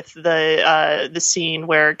there with the scene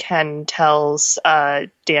where Ken tells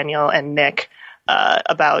Daniel and Nick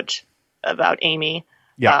about Amy,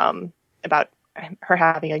 about her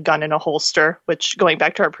having a gun in a holster. Which, going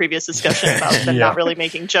back to our previous discussion about them not really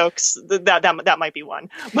making jokes, that might be one,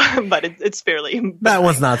 but it's fairly benign. That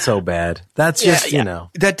one's not so bad. That's just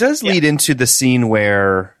That does lead into the scene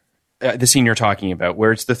where. The scene you're talking about,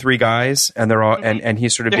 where it's the three guys and they're all and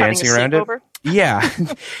he's sort of dancing around it. Yeah,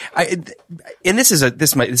 and this is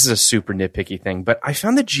a super nitpicky thing, but I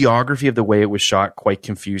found the geography of the way it was shot quite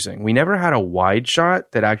confusing. We never had a wide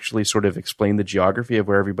shot that actually sort of explained the geography of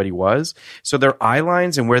where everybody was. So their eye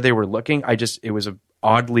lines and where they were looking, it was a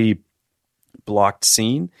oddly blocked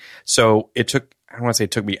scene. So I don't want to say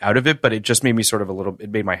it took me out of it, but it just made me it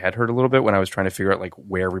made my head hurt a little bit when I was trying to figure out like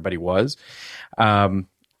where everybody was.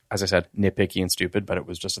 As I said, nitpicky and stupid, but it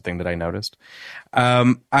was just a thing that I noticed.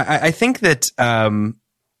 I think that the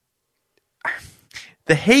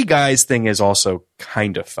 "Hey guys" thing is also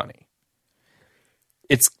kind of funny.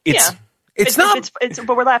 But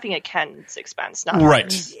we're laughing at Ken's expense, not right.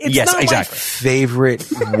 Hers. It's yes, not exactly. my favorite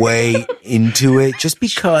way into it, just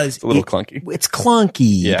because it's a little clunky. It's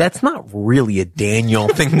clunky. Yeah. That's not really a Daniel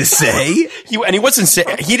thing to say. He wasn't saying,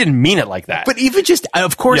 he didn't mean it like that. But even just,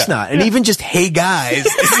 of course not. And even just, "Hey guys,"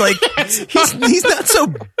 it's like he's not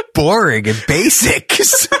so boring and basic.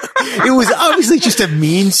 So it was obviously just a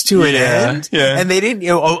means to an end. Yeah. And they didn't.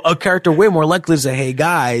 A character way more likely to say "Hey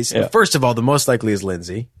guys." Yeah. First of all, the most likely is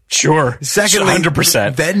Lindsay. Sure. Secondly,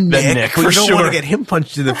 100%. Then Nick. We don't want to get him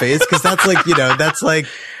punched in the face because that's like, that's like.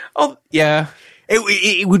 Oh, yeah.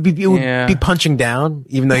 It would be punching down,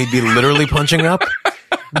 even though he'd be literally punching up.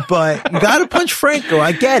 But you got to punch Franco.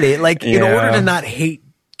 I get it. Like, in order to not hate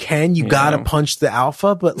Ken, you got to punch the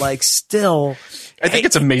alpha. But like, still, I think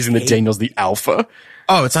it's amazing that Daniel's the alpha.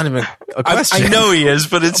 Oh, it's not even a question. I know he is,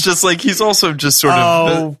 but it's just like he's also just sort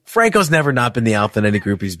of. Franco's never not been the alpha in any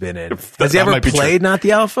group he's been in. Has he ever played not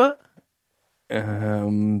the alpha? I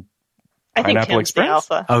think Pineapple Ken's Express? the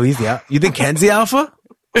alpha. Oh, he's the alpha. You think Ken's the alpha?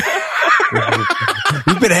 We've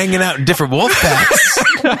been hanging out in different wolf packs.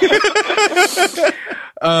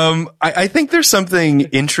 I think there's something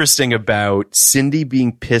interesting about Cindy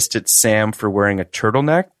being pissed at Sam for wearing a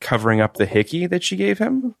turtleneck covering up the hickey that she gave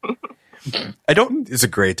him. It's a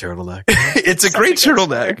great turtleneck. It's a great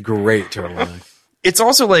turtleneck. Great turtleneck. It's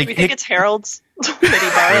also like. Do we think it's Harold's that he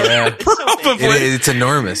borrowed? Yeah. It's so big. Probably. It's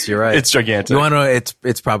enormous. You're right. It's gigantic. You want to know?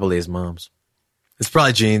 It's probably his mom's. It's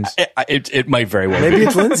probably Jean's. It might very well Maybe be.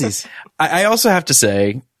 it's Lindsay's. I also have to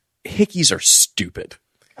say, hickeys are stupid.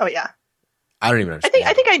 Oh yeah. I don't even understand.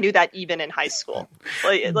 I think I knew that even in high school.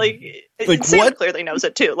 Like Sam what? clearly knows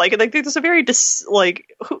it too. Like there's a very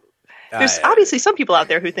there's obviously some people out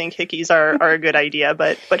there who think hickeys are a good idea,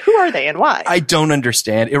 but who are they and why? I don't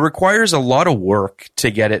understand. It requires a lot of work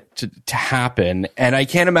to get it to happen, and I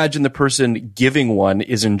can't imagine the person giving one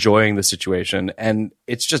is enjoying the situation, and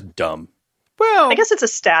it's just dumb. Well, I guess it's a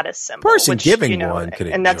status symbol. Person giving one could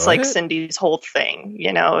and that's enjoy like it. Cindy's whole thing.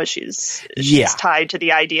 She's tied to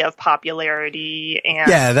the idea of popularity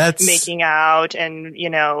and that's making out, and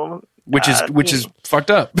Which is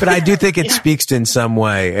fucked up. But I do think it speaks to in some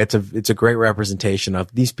way. It's a great representation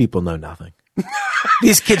of these people know nothing.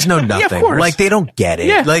 These kids know nothing. course. Like they don't get it.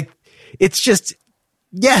 Yeah. Like it's just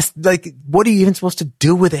like what are you even supposed to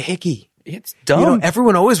do with a hickey? It's dumb.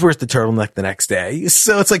 Everyone always wears the turtleneck the next day.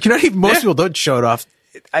 So it's like most people don't show it off.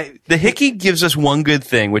 The hickey gives us one good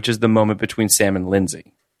thing, which is the moment between Sam and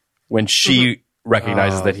Lindsay when she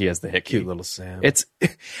recognizes that he has the hickey. Cute little Sam. It's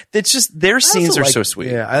just their scenes are so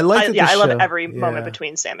sweet. Yeah, I like. I love every moment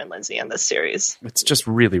between Sam and Lindsay in this series. It's just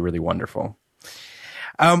really, really wonderful.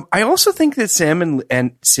 I also think that Sam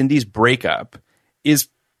and Cindy's breakup is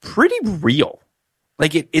pretty real.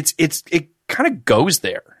 Like it kind of goes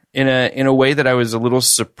there in a way that I was a little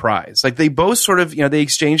surprised. Like they both sort of, they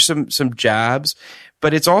exchange some jabs,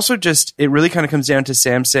 but it's also just, it really kind of comes down to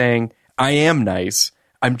Sam saying, I am nice.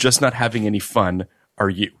 I'm just not having any fun. Are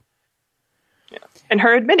you? Yeah. And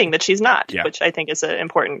her admitting that she's not, Yeah. which I think is an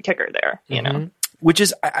important kicker there, you know? Which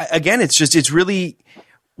is, again, it's really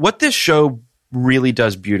what this show really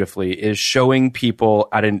does beautifully is showing people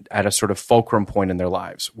at a sort of fulcrum point in their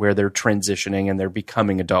lives where they're transitioning and they're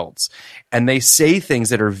becoming adults. And they say things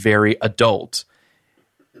that are very adult,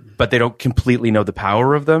 but they don't completely know the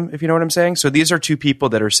power of them, if you know what I'm saying. So these are two people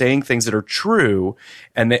that are saying things that are true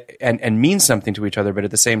and mean something to each other, but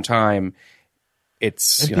at the same time,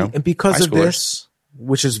 it's, and because high of schoolers. this,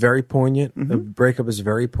 which is very poignant, the breakup is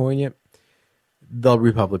very poignant, the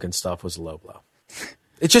Republican stuff was a low blow.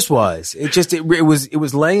 It just was. It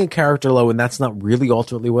was laying a character low, and that's not really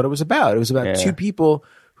ultimately what it was about. It was about two people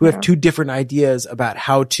who have two different ideas about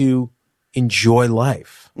how to enjoy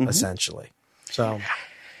life, essentially. So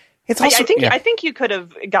it's also, I think you could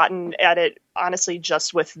have gotten at it honestly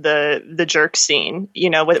just with the jerk scene,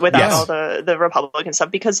 without all the Republican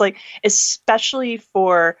stuff, because like especially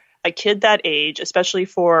for a kid that age, especially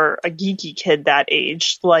for a geeky kid that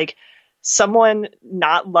age, like someone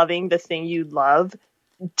not loving the thing you love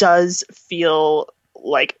does feel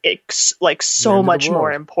like it's like so much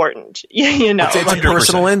more important, It's a 100%.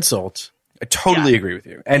 personal insult. I totally agree with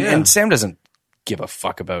you. And Sam doesn't give a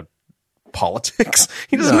fuck about politics.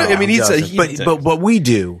 He doesn't. No, I mean, but we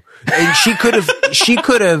do. And she could have.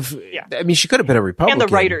 I mean, she could have been a Republican. And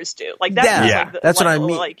the writers do. Like that's that's what I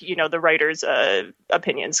mean. Like the writers'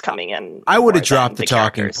 opinions coming in. I would have more dropped than the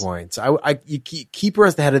talking characters. points. You keep her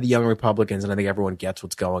as the head of the Young Republicans, and I think everyone gets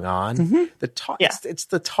what's going on. It's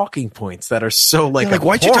the talking points that are so like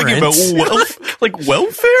why'd you talking about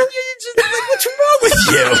welfare? What's wrong with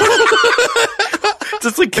you?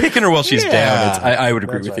 Just like kicking her while she's Yeah. down. I would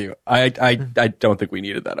agree That's with right. you. I don't think we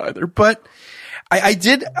needed that either. But I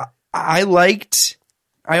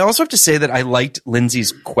also have to say that I liked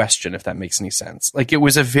Lindsay's question, if that makes any sense. Like it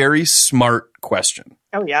was a very smart question.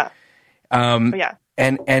 Oh yeah. And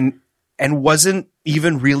wasn't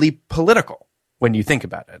even really political when you think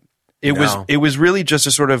about it. It was really just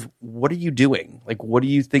a sort of, what are you doing? Like, what do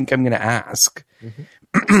you think I'm going to ask?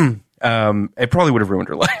 It probably would have ruined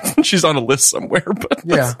her life. She's on a list somewhere, but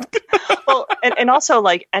Yeah. Well, and also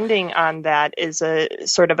like ending on that is a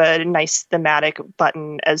sort of a nice thematic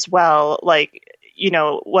button as well. Like,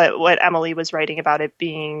 what Emily was writing about it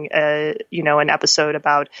being an episode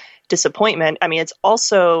about disappointment. I mean, it's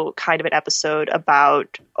also kind of an episode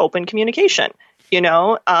about open communication,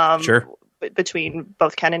 Sure. between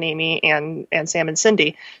both Ken and Amy and Sam and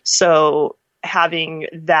Cindy. So having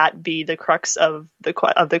that be the crux of the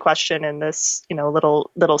question in this,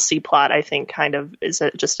 little C plot, I think kind of is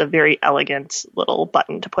just a very elegant little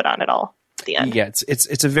button to put on it all at the end. Yeah,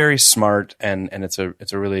 it's a very smart and it's a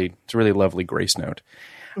really lovely grace note.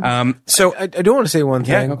 So I do want to say one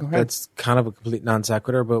thing go ahead. that's kind of a complete non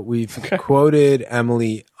sequitur, but we've quoted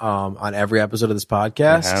Emily on every episode of this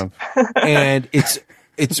podcast, and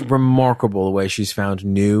it's remarkable the way she's found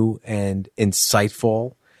new and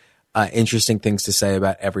insightful, interesting things to say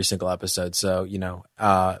about every single episode. So,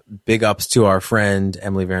 big ups to our friend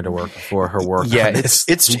Emily Vanderwerk for her work. Yeah, on this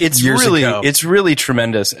it's years really ago. it's really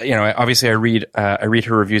tremendous. Obviously I read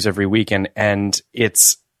her reviews every week, and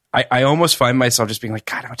it's I almost find myself just being like,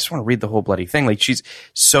 God, I just want to read the whole bloody thing. Like she's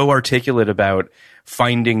so articulate about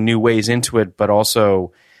finding new ways into it, but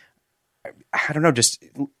also I don't know, just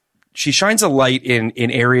she shines a light in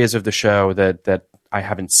areas of the show that I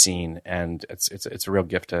haven't seen, and it's a real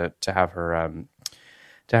gift to have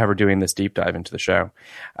her doing this deep dive into the show.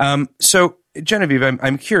 So Genevieve,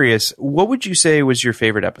 I'm curious, what would you say was your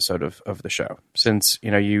favorite episode of the show? Since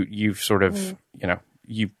you've sort of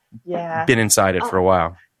you've been inside it for a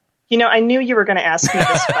while. I knew you were going to ask me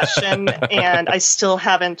this question, and I still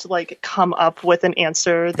haven't come up with an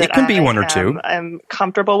answer that It can be one or two. I'm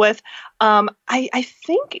comfortable with. I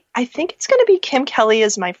think it's going to be Kim Kelly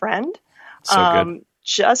as my friend. So good.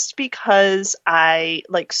 Just because I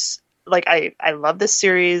I love this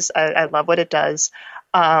series. I love what it does.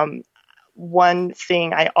 One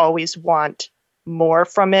thing I always want more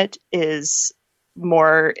from it is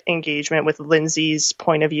more engagement with Lindsay's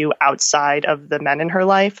point of view outside of the men in her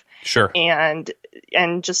life. Sure. And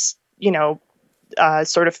just,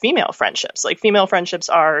 sort of female friendships. Like female friendships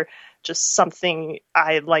are just something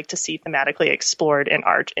I like to see thematically explored in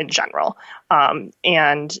art in general.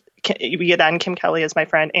 And we get then Kim Kelly as my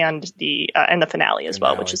friend, and the finale as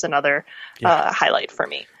well, which is another highlight for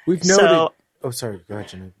me. We've noted. Sorry. Go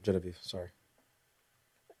ahead, Genevieve. Sorry.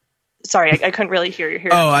 Sorry, I couldn't really hear you.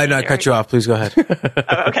 I cut you off. Please go ahead.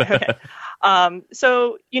 Okay.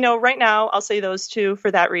 So, right now I'll say those two for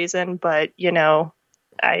that reason, but,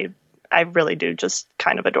 I really do just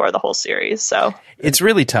kind of adore the whole series. So it's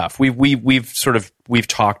really tough. We've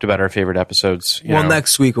talked about our favorite episodes.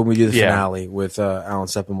 Next week when we do the finale with Alan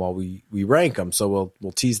Sepinwall, we rank them. So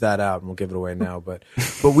we'll tease that out and we'll give it away now. But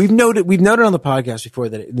we've noted on the podcast before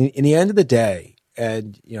that in the end of the day,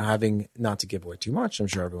 and having not to give away too much, I'm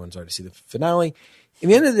sure everyone's already seen the finale. In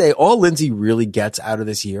the end of the day, all Lindsay really gets out of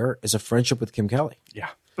this year is a friendship with Kim Kelly. Yeah.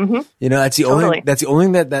 Mm-hmm. That's the only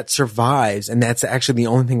thing that survives, and that's actually the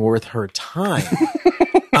only thing worth her time.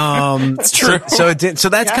 It's true. So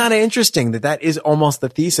that's kind of interesting that is almost the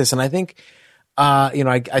thesis. And I think,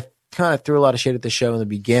 I kind of threw a lot of shade at the show in the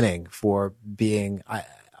beginning for being,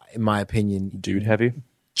 in my opinion, dude heavy.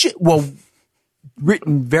 Well,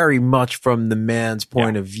 written very much from the man's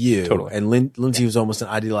point of view. Totally. And Lindsay was almost an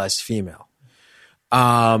idealized female.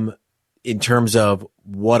 In terms of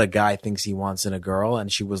what a guy thinks he wants in a girl,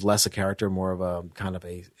 and she was less a character, more of a kind of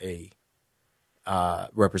a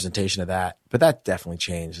representation of that. But that definitely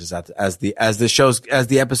changed as the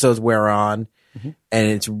episodes wear on, and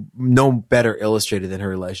it's no better illustrated than her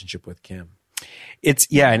relationship with Kim. It's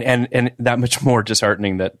and that much more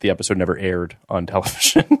disheartening that the episode never aired on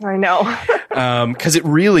television. I know. Because it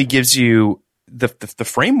really gives you the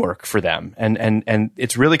framework for them, and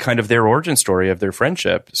it's really kind of their origin story of their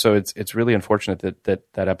friendship. So it's really unfortunate that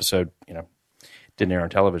episode didn't air on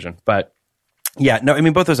television. But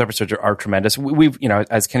both those episodes are tremendous. We've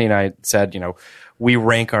as Kenny and I said, we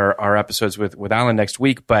rank our episodes with Alan next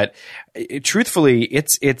week. But truthfully,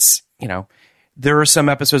 it's there are some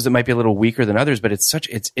episodes that might be a little weaker than others, but it's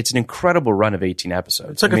an incredible run of 18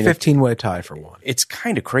 episodes. It's like a 15-way tie for one. It's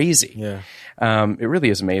kind of crazy. Yeah. It really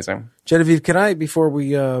is amazing. Genevieve, can I, before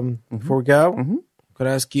we go, could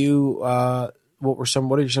I ask you, what are some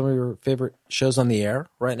of your favorite shows on the air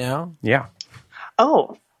right now? Yeah.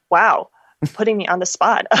 Oh, wow. Putting me on the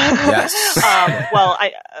spot. Yes.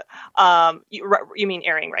 You mean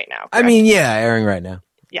airing right now? Correct? I mean, yeah, airing right now.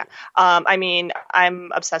 Yeah.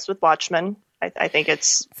 I'm obsessed with Watchmen. I think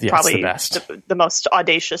it's probably the best. The most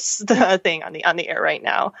audacious thing on the air right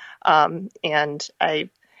now. And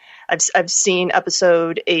I've seen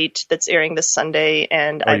episode 8 that's airing this Sunday,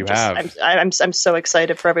 and I'm so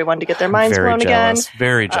excited for everyone to get their minds blown jealous. again.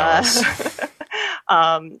 Very jealous.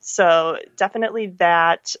 So definitely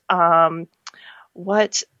that.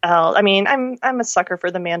 What else? I mean, I'm a sucker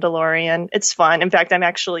for The Mandalorian. It's fun. In fact, I'm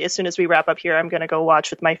actually, as soon as we wrap up here, I'm going to go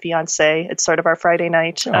watch with my fiance. It's sort of our Friday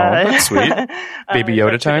night. Oh, that's sweet. Baby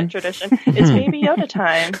Yoda time? Tradition. It's Baby Yoda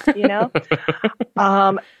time,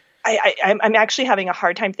 I'm actually having a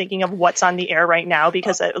hard time thinking of what's on the air right now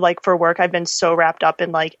because, for work, I've been so wrapped up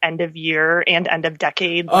in end of year and end of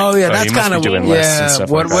decade. That's kind of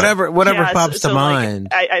whatever pops to mind.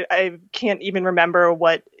 I can't even remember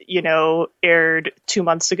what aired 2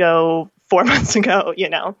 months ago, 4 months ago.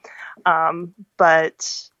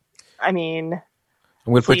 But I mean, I'm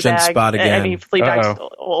going to put you on the spot again. I mean, Fleabag's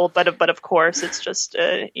old, but of course, it's just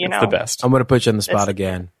it's the best. I'm going to put you on the spot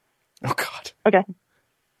again. Oh God. Okay.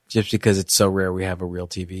 Just because it's so rare, we have a real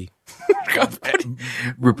TV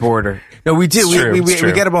reporter. No, we do. We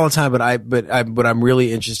get them all the time. But what I'm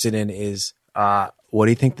really interested in is what do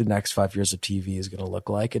you think the next 5 years of TV is going to look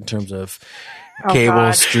like in terms of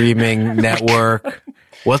cable, streaming, network?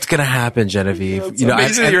 What's going to happen, Genevieve? It's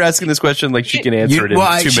amazing that you're asking this question like she can answer it in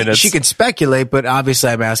 2 minutes. She can speculate, but obviously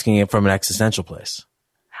I'm asking it from an existential place.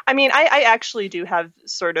 I mean, I actually do have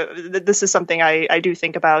sort of. This is something I do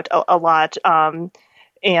think about a lot.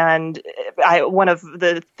 And one of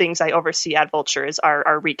the things I oversee at Vulture is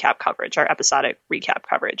our recap coverage, our episodic recap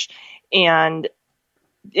coverage. And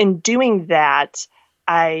in doing that,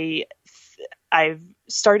 I've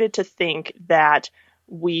started to think that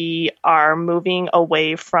we are moving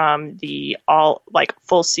away from the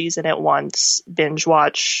full season at once binge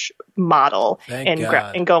watch model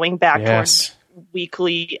and going back towards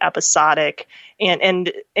weekly episodic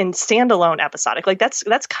and standalone episodic.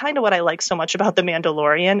 That's kind of what I like so much about The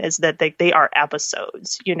Mandalorian is that they are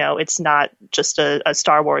episodes. It's not just a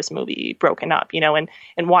Star Wars movie broken up. And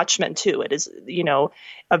Watchmen too. It is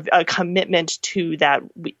a commitment to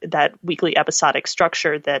that weekly episodic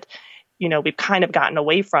structure that we've kind of gotten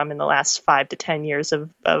away from in the last 5 to 10 years of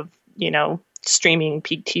streaming,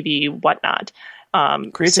 peak TV, whatnot.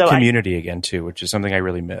 Creates a community again too, which is something I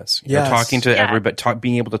really miss. You know, talking to everybody,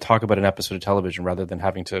 being able to talk about an episode of television rather than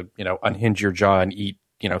having to, unhinge your jaw and eat,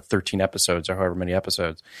 13 episodes or however many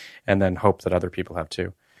episodes, and then hope that other people have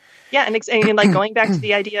too. Yeah, and like going back to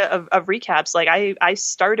the idea of recaps, like I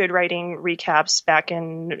started writing recaps back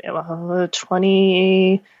in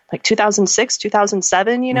 2006,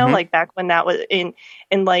 2007. Like back when that was in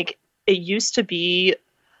like it used to be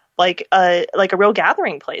like a real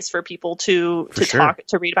gathering place for people to talk,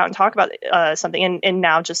 to read about and talk about something. And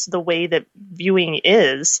now just the way that viewing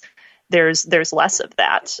is, there's less of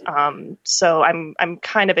that. So I'm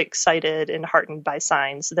kind of excited and heartened by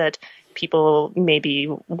signs that people may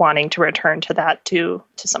be wanting to return to that to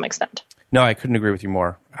some extent. No, I couldn't agree with you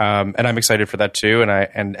more. And I'm excited for that too.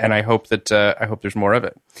 And I hope that I hope there's more of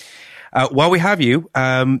it. While we have you,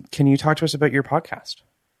 can you talk to us about your podcast?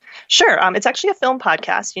 Sure. It's actually a film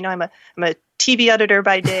podcast. I'm a TV editor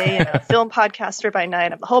by day and a film podcaster by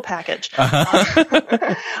night. I'm the whole package.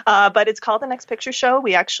 But it's called The Next Picture Show.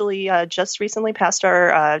 We actually just recently passed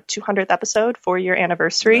our 200th episode, 4-year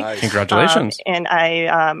anniversary. Nice. Congratulations. And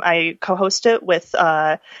I co-host it with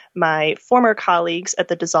my former colleagues at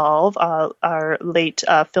The Dissolve, our late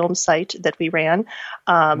film site that we ran.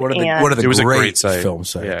 It was a great site. Film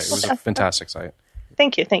sites. Yeah, it was a fantastic site.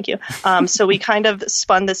 Thank you. So we kind of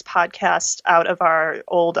spun this podcast out of our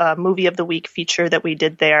old Movie of the Week feature that we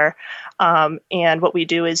did there. And what we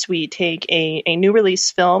do is we take a new release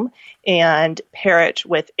film and pair it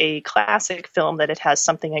with a classic film that it has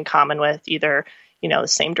something in common with, either, the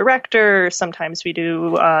same director. Sometimes we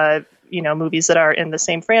do, movies that are in the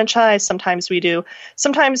same franchise. Sometimes we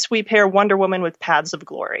pair Wonder Woman with Paths of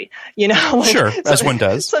Glory, Sure, as one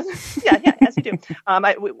does. Yeah, as you do.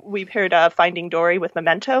 We paired Finding Dory with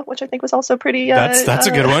Memento, which I think was also pretty. That's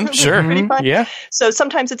a good one. Sure. Pretty fun. Yeah. So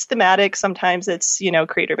sometimes it's thematic, sometimes it's,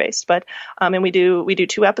 creator based, but, and we do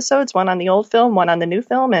 2 episodes, one on the old film, one on the new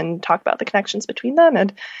film, and talk about the connections between them.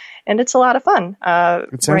 And it's a lot of fun.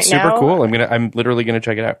 It sounds super cool. I'm literally gonna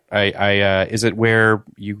check it out. Is it where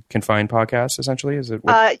you can find podcasts? Essentially, is it?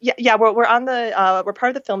 Yeah. We're on we're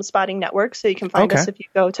part of the Film Spotting Network, so you can find us if you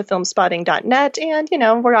go to filmspotting.net, and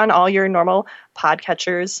we're on all your normal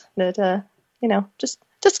podcatchers. That just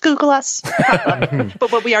Google us.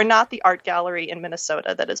 But we are not the art gallery in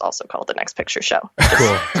Minnesota that is also called The Next Picture Show.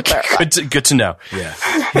 Cool. Good to know. Yeah,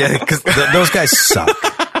 because those guys suck.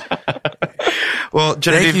 Well,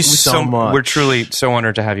 Genevieve, thank you so much. We're truly so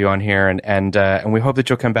honored to have you on here, and we hope that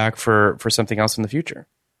you'll come back for something else in the future.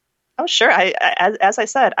 Oh, sure. As I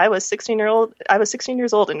said, I was 16 years old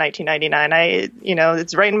in 1999.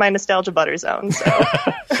 It's right in my nostalgia butter zone. So.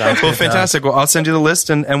 Well, fantastic. Well, I'll send you the list,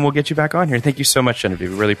 and we'll get you back on here. Thank you so much,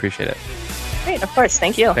 Genevieve. We really appreciate it. Great, of course.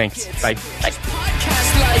 Thank you. Thanks. Bye.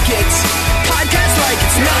 Podcast like it's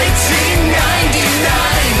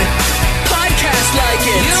 1999. Podcast like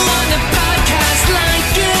it. You want a podcast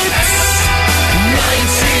like it's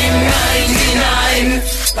 1999.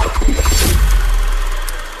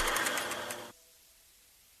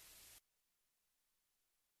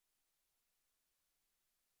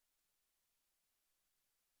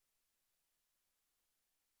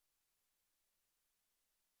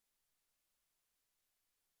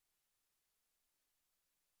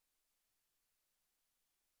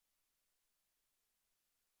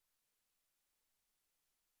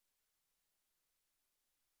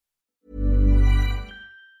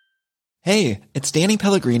 Hey, it's Danny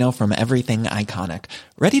Pellegrino from Everything Iconic.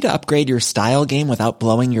 Ready to upgrade your style game without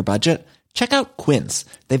blowing your budget? Check out Quince.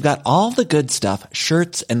 They've got all the good stuff,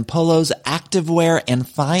 shirts and polos, activewear, and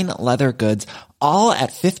fine leather goods, all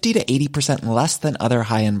at 50 to 80% less than other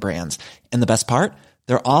high-end brands. And the best part?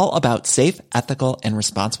 They're all about safe, ethical, and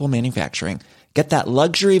responsible manufacturing. Get that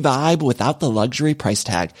luxury vibe without the luxury price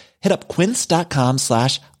tag. Hit up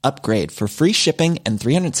quince.com/upgrade for free shipping and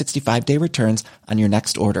 365-day returns on your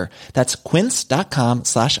next order. That's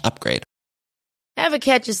quince.com/upgrade. Ever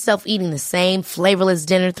catch yourself eating the same flavorless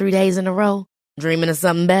dinner 3 days in a row? Dreaming of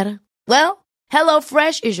something better? Well,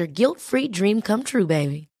 HelloFresh is your guilt-free dream come true,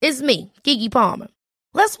 baby. It's me, Keke Palmer.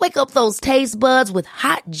 Let's wake up those taste buds with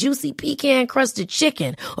hot, juicy pecan-crusted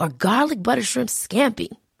chicken or garlic butter shrimp scampi.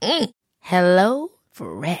 Hello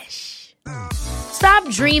Fresh. Stop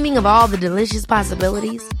dreaming of all the delicious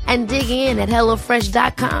possibilities and dig in at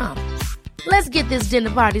HelloFresh.com. Let's get this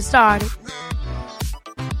dinner party started.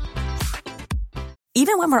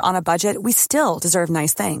 Even when we're on a budget, we still deserve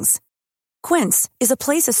nice things. Quince is a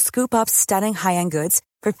place to scoop up stunning high-end goods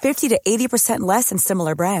for 50 to 80% less than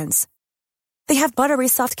similar brands. They have buttery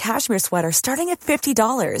soft cashmere sweaters starting at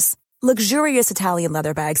 $50, luxurious Italian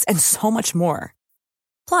leather bags, and so much more.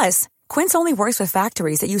 Plus, Quince only works with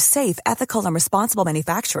factories that use safe, ethical, and responsible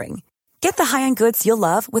manufacturing. Get the high-end goods you'll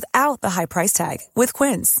love without the high price tag with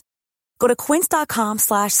Quince. Go to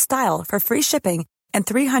quince.com/style for free shipping and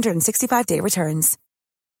 365-day returns.